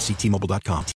charge applies. See T-Mobile.com.